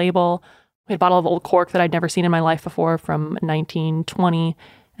verbiage on the label. We had a bottle of old cork that I'd never seen in my life before from 1920.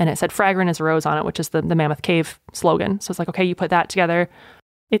 And it said fragrant as a rose on it, which is the Mammoth Cave slogan. So it's like, okay, you put that together.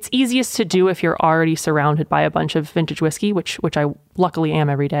 It's easiest to do if you're already surrounded by a bunch of vintage whiskey, which I luckily am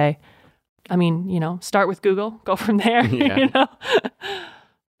every day. I mean, start with Google, go from there, Yeah.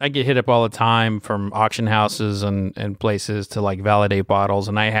 I get hit up all the time from auction houses and places to like validate bottles,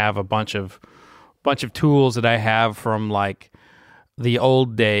 and I have a bunch of tools that I have from like the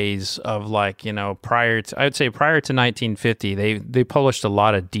old days of like, prior to 1950, they published a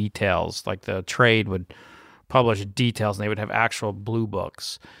lot of details. Like the trade would publish details and they would have actual blue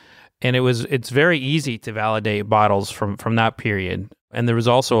books. And it's very easy to validate bottles from that period. And there was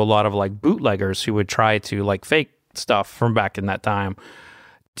also a lot of like bootleggers who would try to like fake stuff from back in that time.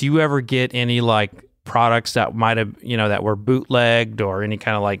 Do you ever get any like products that might have, that were bootlegged, or any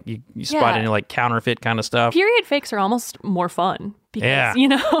kind of like you spot any like counterfeit kind of stuff? Period fakes are almost more fun because,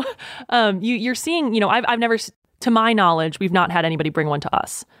 you're seeing, I've never, to my knowledge, we've not had anybody bring one to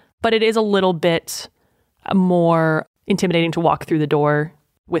us, but it is a little bit more intimidating to walk through the door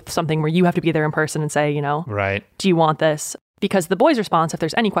with something where you have to be there in person and say, right, do you want this? Because the boys' response, if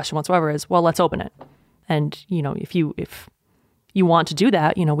there's any question whatsoever, is, well, let's open it. And, if you want to do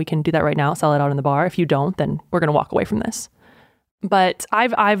that, we can do that right now, sell it out in the bar. If you don't, then we're going to walk away from this. But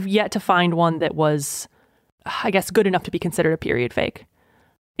I've yet to find one that was, I guess, good enough to be considered a period fake.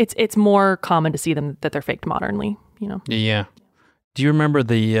 It's more common to see them that they're faked modernly, Yeah. Do you remember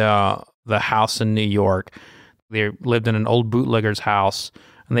the house in New York? They lived in an old bootlegger's house,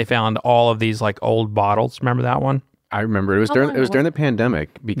 and they found all of these like old bottles. Remember that one? I remember it was during the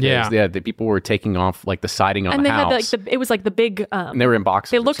pandemic, because the people were taking off like the siding on the house. And they had it was like the big. And they were in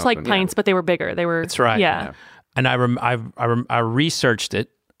boxes. They looked like pints, but they were bigger. They were. That's right. Yeah. And I researched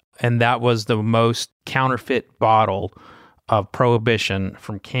it, and that was the most counterfeit bottle of Prohibition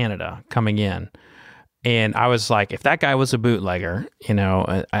from Canada coming in. And I was like, if that guy was a bootlegger,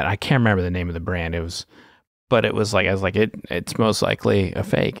 I can't remember the name of the brand. But it was like, I was like, it's most likely a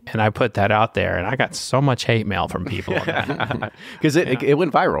fake. And I put that out there, and I got so much hate mail from people on that. Because it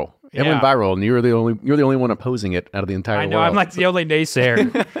went viral. It went viral, and you're the only one opposing it out of the entire world. I know, I'm like the only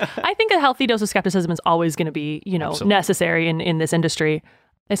naysayer. I think a healthy dose of skepticism is always going to be, necessary in this industry,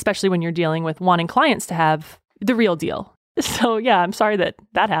 especially when you're dealing with wanting clients to have the real deal. So yeah, I'm sorry that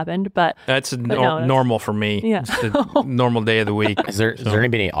happened, but that's normal for me. Yeah. It's the normal day of the week. Is there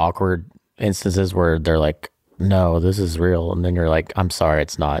any awkward instances where they're like, no, this is real, and then you're like, I'm sorry,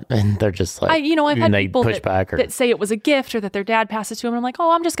 it's not, and they're just like, I've had people push back that say it was a gift, or that their dad passed it to him, and I'm like, oh,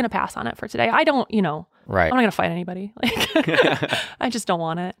 I'm just going to pass on it for today. I don't, right. I'm not going to fight anybody. I just don't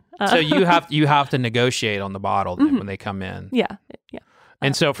want it. So you have to negotiate on the bottle when they come in. Yeah.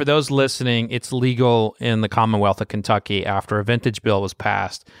 And so for those listening, it's legal in the Commonwealth of Kentucky after a vintage bill was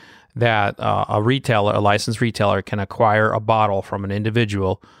passed that a licensed retailer can acquire a bottle from an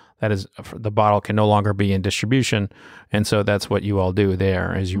individual. That is, the bottle can no longer be in distribution. And so that's what you all do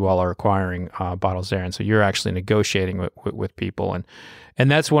there, is you all are acquiring bottles there. And so you're actually negotiating with people.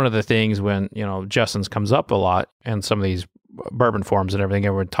 And that's one of the things when, Justin's comes up a lot, and some of these bourbon forums and everything,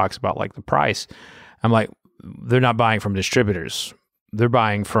 everyone talks about like the price. I'm like, they're not buying from distributors. They're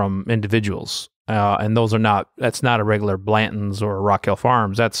buying from individuals. And that's not a regular Blanton's or Rock Hill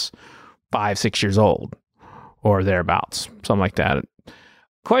Farms. That's 5-6 years old or thereabouts, something like that.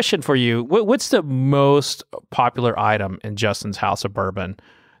 Question for you. What's the most popular item in Justin's House of Bourbon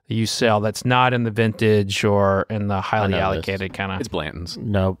that you sell that's not in the vintage or in the highly allocated kind of? It's Blanton's.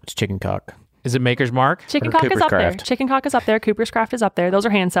 No, it's Chicken Cock. Is it Maker's Mark? Chicken Cock is Cooper's up there. Craft. Chicken Cock is up there. Cooper's Craft is up there. Those are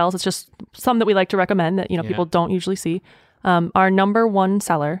hand sells. It's just some that we like to recommend that people don't usually see. Our number one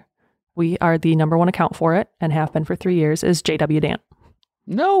seller, we are the number one account for it and have been for 3 years, is J.W. Dant.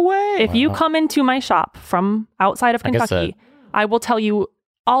 No way. If you come into my shop from outside of Kentucky, I will tell you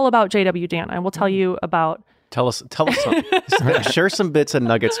all about J.W. Dant. I will tell you about... Tell us some, share some bits and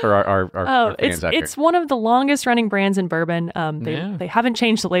nuggets for our fans out here. It's one of the longest running brands in bourbon. They haven't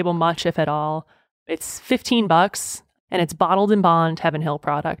changed the label much, if at all. It's $15 and it's bottled in bond Heaven Hill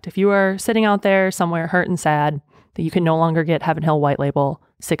product. If you are sitting out there somewhere hurt and sad that you can no longer get Heaven Hill white label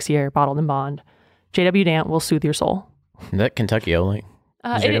 6-year bottled in bond, J.W. Dant will soothe your soul. Is that Kentucky only?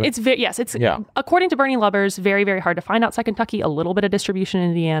 It's according to Bernie Lubbers, very, very hard to find outside Kentucky, a little bit of distribution in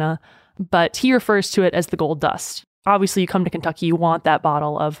Indiana, but he refers to it as the gold dust. Obviously, you come to Kentucky, you want that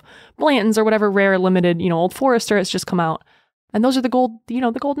bottle of Blanton's or whatever rare, limited, Old Forester has just come out. And those are the gold, the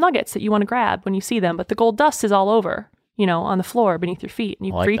gold nuggets that you want to grab when you see them. But the gold dust is all over, on the floor beneath your feet. And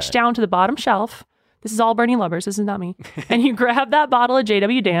you reach down to the bottom shelf. This is all Bernie Lubbers. This is not me. And you grab that bottle of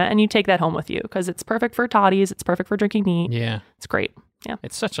J.W. Dant and you take that home with you because it's perfect for toddies. It's perfect for drinking neat. Yeah. It's great. Yeah.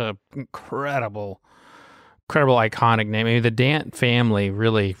 It's such a incredible iconic name. I mean, the Dant family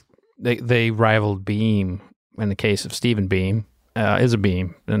really, they rivaled Beam in the case of Stephen Beam, is a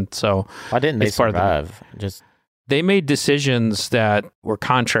Beam. And so why didn't they survive? They made decisions that were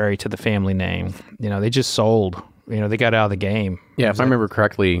contrary to the family name. They just sold. They got out of the game. Yeah, if I remember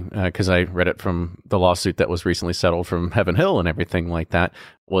correctly, because I read it from the lawsuit that was recently settled from Heaven Hill and everything like that,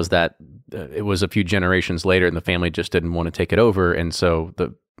 was that it was a few generations later and the family just didn't want to take it over. And so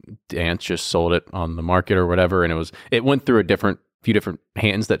the Dants just sold it on the market or whatever. And it went through few different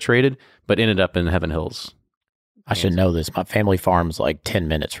hands that traded, but ended up in Heaven Hills. I should know this. My family farm's like 10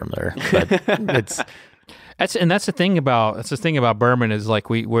 minutes from there. But That's the thing about bourbon is like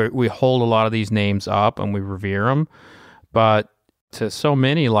we hold a lot of these names up and we revere them, but to so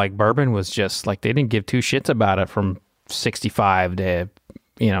many, like, bourbon was just like they didn't give two shits about it from 65 to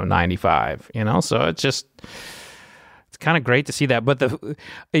 95. So it's kind of great to see that. But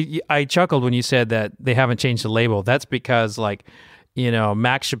I chuckled when you said that they haven't changed the label. That's because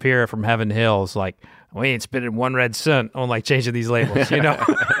Max Shapiro from Heaven Hill is like, we ain't spending one red cent on like changing these labels,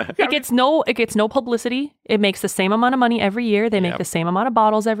 It gets no publicity. It makes the same amount of money every year. They make the same amount of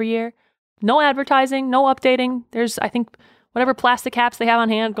bottles every year. No advertising, no updating. There's, I think, whatever plastic caps they have on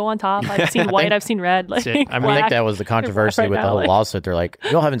hand go on top. I've seen white, I've seen red. Like, I think that was the controversy with the whole lawsuit. They're like,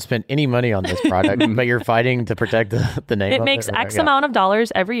 you all haven't spent any money on this product, but you're fighting to protect the name. It makes X amount of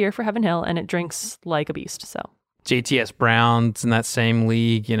dollars every year for Heaven Hill, and it drinks like a beast. So JTS Brown's in that same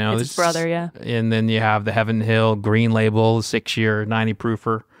league, it's his brother, yeah. And then you have the Heaven Hill Green Label, 6-year 90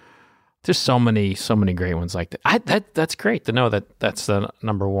 proofer. There's so many great ones like that. That's great to know that that's the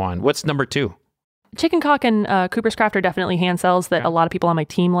number one. What's number two? Chicken Cock and Cooper's Craft are definitely hand sells that a lot of people on my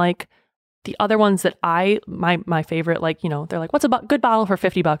team like. The other ones that my favorite, they're like, what's a good bottle for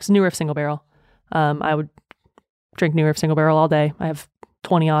 $50? New Riff Single Barrel. I would drink New Riff Single Barrel all day. I have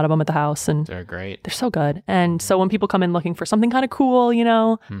 20 odd of them at the house, and they're great. They're so good. And so when people come in looking for something kind of cool,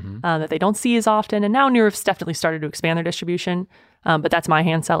 that they don't see as often, and now New Riff's definitely started to expand their distribution. But that's my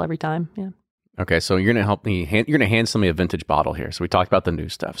hand sell every time. Yeah. Okay, so you're gonna help me. You're gonna hand me a vintage bottle here. So we talked about the new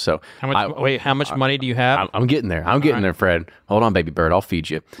stuff. So how much money do you have? I'm getting there. I'm getting there, Fred. Hold on, baby bird. I'll feed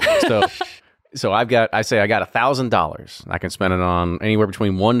you. So I got $1,000. I can spend it on anywhere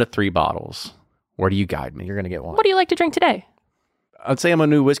between 1 to 3 bottles. Where do you guide me? You're gonna get one. What do you like to drink today? I'd say I'm a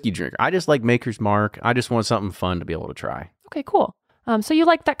new whiskey drinker. I just like Maker's Mark. I just want something fun to be able to try. Okay, cool. So you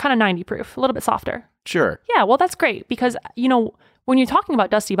like that kind of 90 proof, a little bit softer. Sure. Yeah, well, that's great because, when you're talking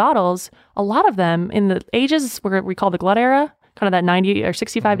about dusty bottles, a lot of them in the ages where we call the glut era, kind of that 90 or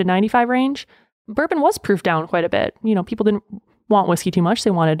 65 to 95 range, bourbon was proofed down quite a bit. People didn't want whiskey too much.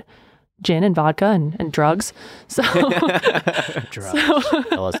 They wanted gin and vodka and drugs. So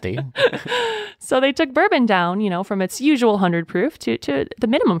LSD. So they took bourbon down, from its usual 100 proof to the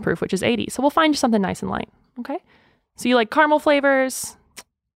minimum proof, which is 80. So we'll find you something nice and light. Okay. So you like caramel flavors?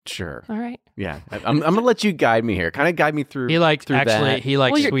 Sure. All right. Yeah. I'm going to let you guide me here. Kind of guide me through. He likes that.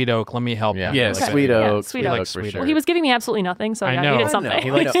 Sweet Oak. Let me help you. Yeah, okay. Sweet Oak. Sweet Oak Oak for sure. Well, he was giving me absolutely nothing, so I needed something. He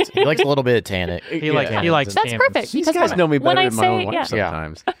likes a little bit of tannic. He likes That's perfect. These guys know me better than my own wife Yeah.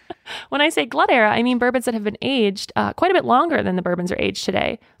 sometimes. When I say glut era, I mean bourbons that have been aged quite a bit longer than the bourbons are aged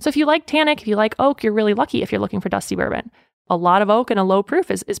today. So if you like tannic, if you like oak, you're really lucky if you're looking for dusty bourbon. A lot of oak and a low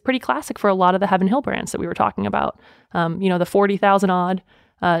proof is pretty classic for a lot of the Heaven Hill brands that we were talking about. The 40,000 odd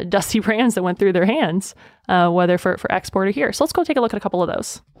dusty brands that went through their hands, whether for export or here. So let's go take a look at a couple of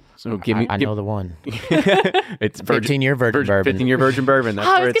those. So give me. I know the one. It's 15-year virgin bourbon. 15-year virgin bourbon. That's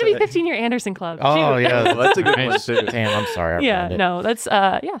Oh, where it's going to be at. 15-year Anderson Club. Oh, Shoot. yeah. Well, that's a good one Nice. too. Damn, I'm sorry. I Yeah, ruined it. no, that's,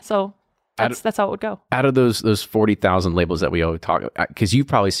 so that's how it would go. Out of those 40,000 labels that we always talk, because you've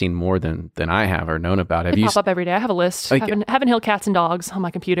probably seen more than I have or known about. Have They you pop up every day. I have a list. Like- Heaven Hill cats and dogs on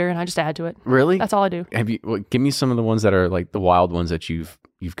my computer, and I just add to it. really? That's all I do. Have you? Well, give me some of the ones that are like the wild ones that you've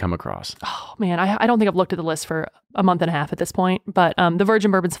come across. Oh, man, I don't think I've looked at the list for a month and a half at this point, but the virgin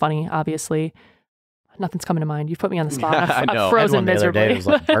bourbon's funny, obviously. Nothing's coming to mind. You've put me on the spot. I know. I I've had frozen One the other day,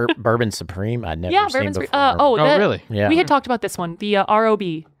 miserably. it was like Bourbon Supreme. I'd never Yeah, seen bourbon's before. Really? yeah. We had talked about this one, the ROB.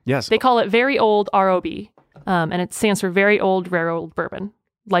 Yes. They call it very old ROB, and it stands for very old, rare old bourbon,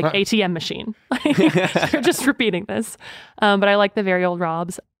 like ATM machine. You're just repeating this. But I like the very old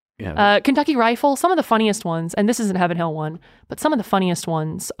Robs. yeah. Kentucky Rifle, some of the funniest ones, and this isn't Heaven Hill one, but some of the funniest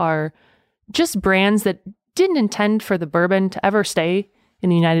ones are just brands that didn't intend for the bourbon to ever stay in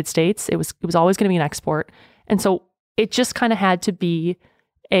the United States. It was always going to be an export. And so it just kind of had to be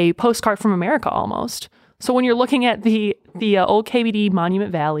a postcard from America almost. So when you're looking at the old KBD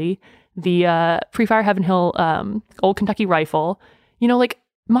Monument Valley, the Pre-Fire Heaven Hill old Kentucky Rifle, like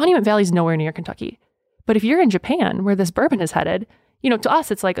Monument Valley's nowhere near Kentucky. But if you're in Japan where this bourbon is headed, to us,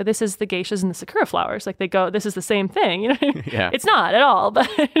 it's like, oh, this is the geishas and the sakura flowers. Like they go, this is the same thing. Yeah. It's not at all,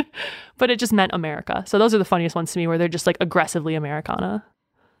 but it just meant America. So those are the funniest ones to me where they're just like aggressively Americana.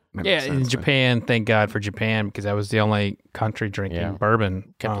 That Yeah, makes in sense. Japan, thank God for Japan, because that was the only country drinking Yeah.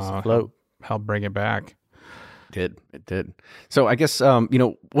 bourbon. Kept us afloat. Helped bring it back. It did. So I guess, one of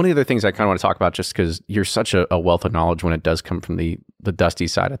the other things I kind of want to talk about, just because you're such a wealth of knowledge when it does come from the dusty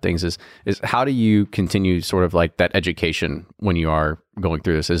side of things, is how do you continue sort of like that education when you are going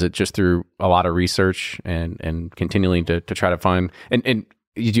through this? Is it just through a lot of research and continuing to try to find, and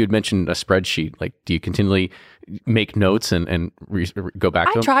you had mentioned a spreadsheet, like do you continually make notes and go back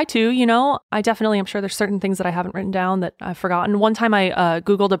to I them? try to, I definitely, I'm sure there's certain things that I haven't written down that I've forgotten. One time I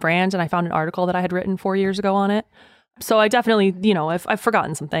Googled a brand and I found an article that I had written 4 years ago on it. So I definitely, I've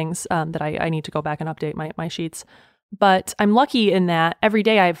forgotten some things that I need to go back and update my sheets. But I'm lucky in that every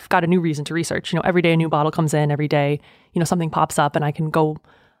day I've got a new reason to research. Every day a new bottle comes in, every day, something pops up and I can go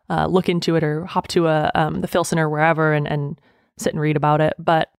look into it or hop to the Filson or wherever and sit and read about it.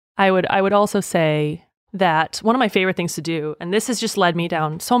 But I would also say that one of my favorite things to do, and this has just led me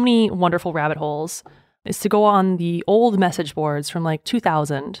down so many wonderful rabbit holes, is to go on the old message boards from like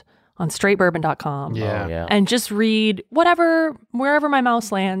 2000 on straightbourbon.com. Yeah. Oh, yeah. And just read wherever my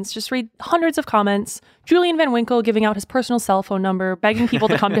mouse lands, just read hundreds of comments. Julian Van Winkle giving out his personal cell phone number, begging people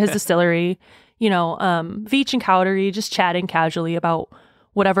to come to his distillery. Veach and Cowdery just chatting casually about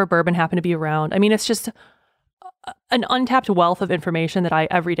whatever bourbon happened to be around. I mean, it's just an untapped wealth of information that I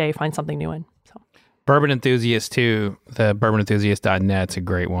every day find something new in. So Bourbon Enthusiast too. The bourbonenthusiast.net's a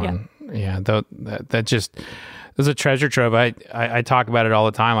great one. Yeah, that just there's a treasure trove. I talk about it all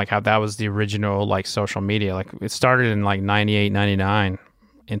the time, like how that was the original like social media. Like it started in like 98, 99.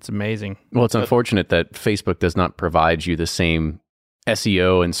 It's amazing. Well, it's unfortunate that Facebook does not provide you the same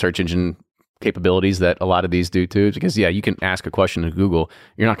SEO and search engine capabilities that a lot of these do too. Because you can ask a question to Google.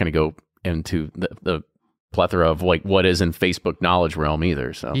 You're not going to go into the plethora of like what is in Facebook knowledge realm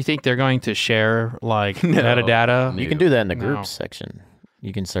either. So You think they're going to share like No. metadata? You can do that in the No. groups section.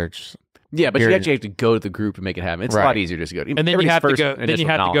 You can search. yeah, but you Period. actually have to go to the group to make it happen. It's a Right. lot easier just to go. And then you have to go. Then you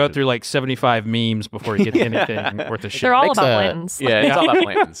have to go through like 75 memes before you get anything worth a shit. they're all Makes about a- Blanton's. Yeah, it's all about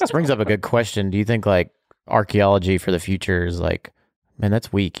plans. This brings up a good question. Do you think like archaeology for the future is like, man,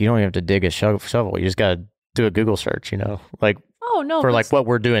 that's weak. You don't even have to dig a shovel. You just got to do a Google search, like Oh no. for like that's- what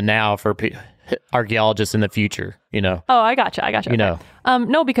we're doing now for archaeologists in the future, Oh, I gotcha.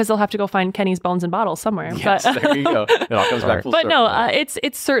 No, because they'll have to go find Kenny's bones and bottles somewhere. Yes, but there you go. It all comes back full but no, circle.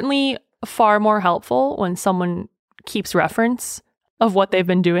 it's certainly far more helpful when someone keeps reference of what they've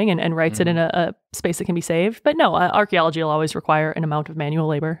been doing and writes it in a space that can be saved. But no, archaeology will always require an amount of manual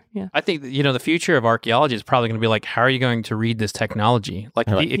labor. Yeah. I think that, the future of archaeology is probably going to be like, how are you going to read this technology? Like,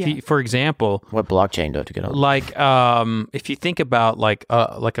 if you, for example, What blockchain do I have to get on? like if you think about like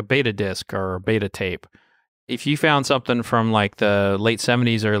a beta disc or a beta tape, if you found something from like the late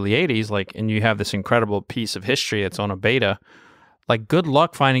 70s, early 80s, like, and you have this incredible piece of history that's on a beta, like good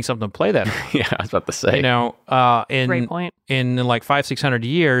luck finding something to play that. Yeah, I was about to say. You know, Great point. in like 500-600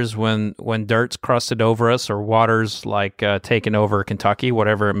 years, when dirt's crusted over us or water's like taken over Kentucky,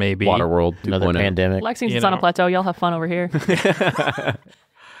 whatever it may be, Waterworld 2.0. Another pandemic. Lexington's on a plateau. Y'all have fun over here.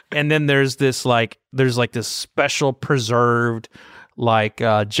 and then there's this special preserved like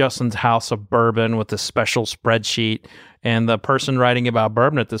Justin's House of Bourbon with this special spreadsheet, and the person writing about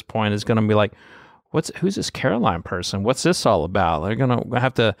bourbon at this point is going to be like, who's this Caroline person? What's this all about? They're gonna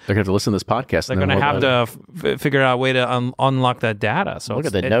have to listen to this podcast. They're gonna have to figure out a way to unlock that data. So look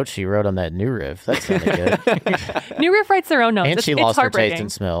at the notes she wrote on that New Riff. That sounded good. New Riff writes their own notes. And she lost her taste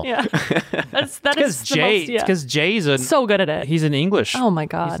and smell. Yeah, that's because Jay's so good at it. He's an English. Oh my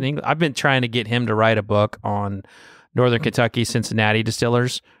god! I've been trying to get him to write a book on Northern Kentucky Cincinnati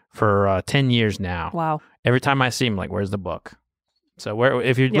distillers for 10 years now. Wow! Every time I see him, like, where's the book? So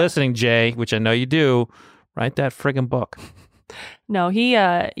if you're listening, Jay, which I know you do, write that friggin' book. No, he,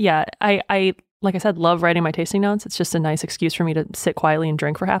 I like I said, love writing my tasting notes. It's just a nice excuse for me to sit quietly and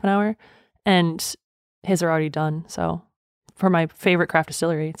drink for half an hour. And his are already done. So for my favorite craft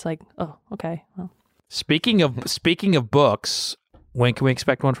distillery, it's like, oh, okay. Well. Speaking of books, when can we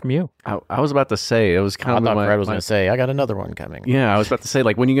expect one from you? I was about to say, it was kind of I thought Fred was going to say, I got another one coming. Yeah, I was about to say,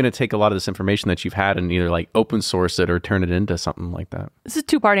 like, when are you going to take a lot of this information that you've had and either like open source it or turn it into something like that? This is a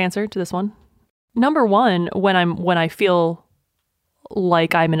 2-part answer to this one. Number one, when I feel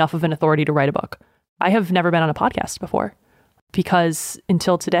like I'm enough of an authority to write a book. I have never been on a podcast before because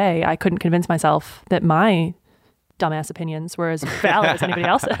until today, I couldn't convince myself that my dumbass opinions were as valid as anybody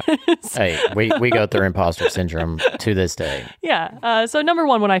else's. Hey, we go through imposter syndrome to this day. Yeah. So number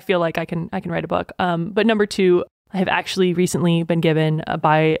one, when I feel like I can write a book. But number two, I have actually recently been given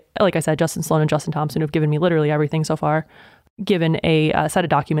by, like I said, Justin Sloan and Justin Thompson, who've given me literally everything so far, given a set of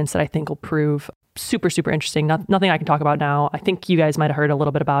documents that I think will prove super, super interesting. Nothing I can talk about now. I think you guys might have heard a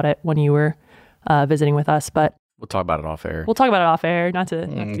little bit about it when you were visiting with us, but we'll talk about it off air. We'll talk about it off air, not to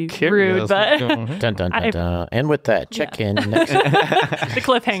be rude, but dun, dun, dun, dun. And with that, check in next. The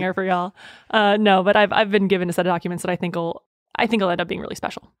cliffhanger for y'all. No, but I've been given a set of documents that I think will end up being really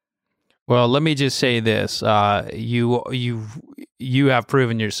special. Well, let me just say this: you have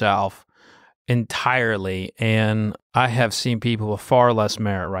proven yourself entirely, and I have seen people with far less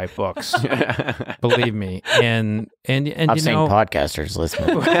merit write books. Believe me, and I've seen podcasters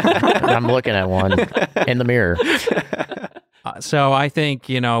listening. I'm looking at one in the mirror. So I think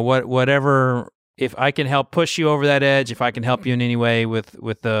whatever. If I can help push you over that edge, if I can help you in any way with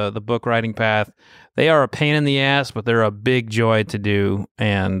the book writing path, they are a pain in the ass, but they're a big joy to do,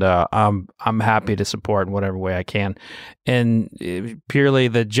 and I'm happy to support in whatever way I can. And purely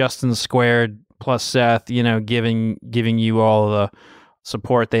the Justin Squared plus Seth, giving you all the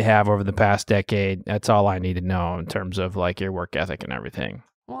support they have over the past decade. That's all I need to know in terms of like your work ethic and everything.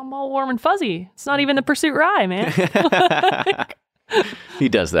 Well, I'm all warm and fuzzy. It's not even the Pursuit Rye, man. He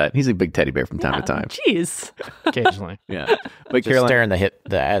does that. He's a big teddy bear from time to time. Jeez. Occasionally. Yeah. But Just staring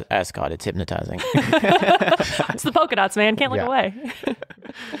the ascot, it's hypnotizing. It's the polka dots, man. Can't look away.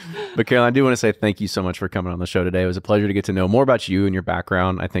 But Caroline, I do want to say thank you so much for coming on the show today. It was a pleasure to get to know more about you and your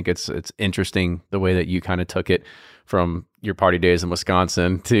background. I think it's interesting the way that you kind of took it from your party days in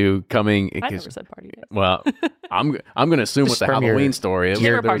Wisconsin to coming. I never said party days. Well, I'm going to assume with the Halloween story,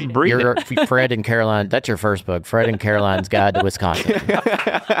 Your Fred and Caroline. That's your first book, Fred and Caroline's Guide to Wisconsin.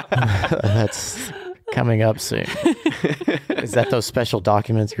 That's coming up soon. Is that those special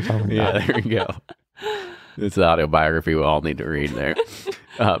documents you're talking about? Yeah, there you go. It's the autobiography we all need to read there.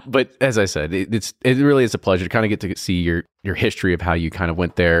 But as I said, it really is a pleasure to kind of get to see your history of how you kind of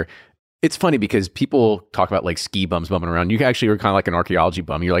went there. It's funny because people talk about like ski bums bumming around. You actually were kind of like an archaeology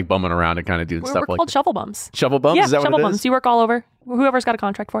bum. You're like bumming around and kind of doing stuff we're like called shovel bums. Shovel bums? Yeah, is that shovel what it bums. is? You work all over. Whoever's got a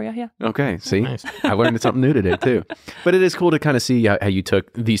contract for you, yeah. Okay, see? Nice. I learned something new today too. But it is cool to kind of see how you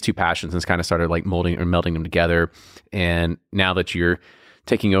took these two passions and kind of started like molding or melding them together. And now that you're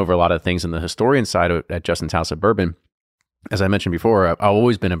taking over a lot of things in the historian side at Justin's House of Bourbon, as I mentioned before, I've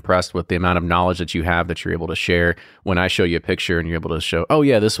always been impressed with the amount of knowledge that you have that you're able to share. When I show you a picture and you're able to show, oh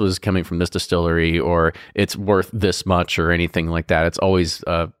yeah, this was coming from this distillery, or it's worth this much, or anything like that. It's always,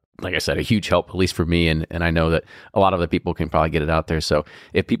 like I said, a huge help, at least for me. And I know that a lot of the people can probably get it out there. So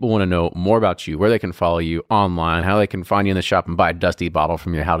if people want to know more about you, where they can follow you online, how they can find you in the shop and buy a dusty bottle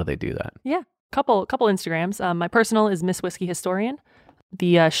from you, how do they do that? Yeah, couple Instagrams. My personal is Miss Whiskey Historian.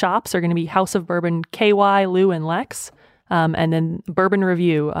 The shops are going to be House of Bourbon, KY, Lou, and Lex. And then Bourbon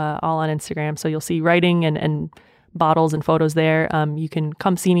Review, all on Instagram. So you'll see writing and bottles and photos there. You can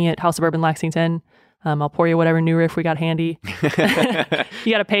come see me at House of Bourbon Lexington. I'll pour you whatever new riff we got handy.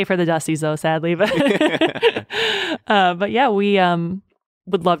 You got to pay for the Dusties though, sadly. But yeah, we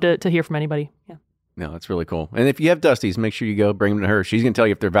would love to hear from anybody. Yeah. No, it's really cool. And if you have Dusties, make sure you go bring them to her. She's going to tell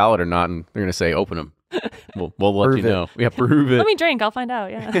you if they're valid or not, and they're going to say, open them. We'll let you know. Yeah, prove it. Let me drink. I'll find out.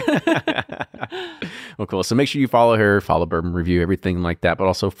 Yeah. Well, cool. So make sure you follow her, follow Bourbon Review, everything like that. But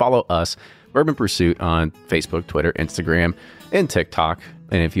also follow us, Bourbon Pursuit, on Facebook, Twitter, Instagram, and TikTok.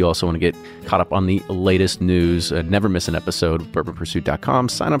 And if you also want to get caught up on the latest news, never miss an episode, bourbonpursuit.com.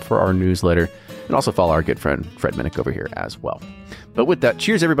 Sign up for our newsletter, and also follow our good friend Fred Minnick over here as well. But with that,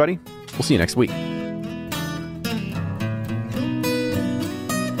 cheers, everybody. We'll see you next week.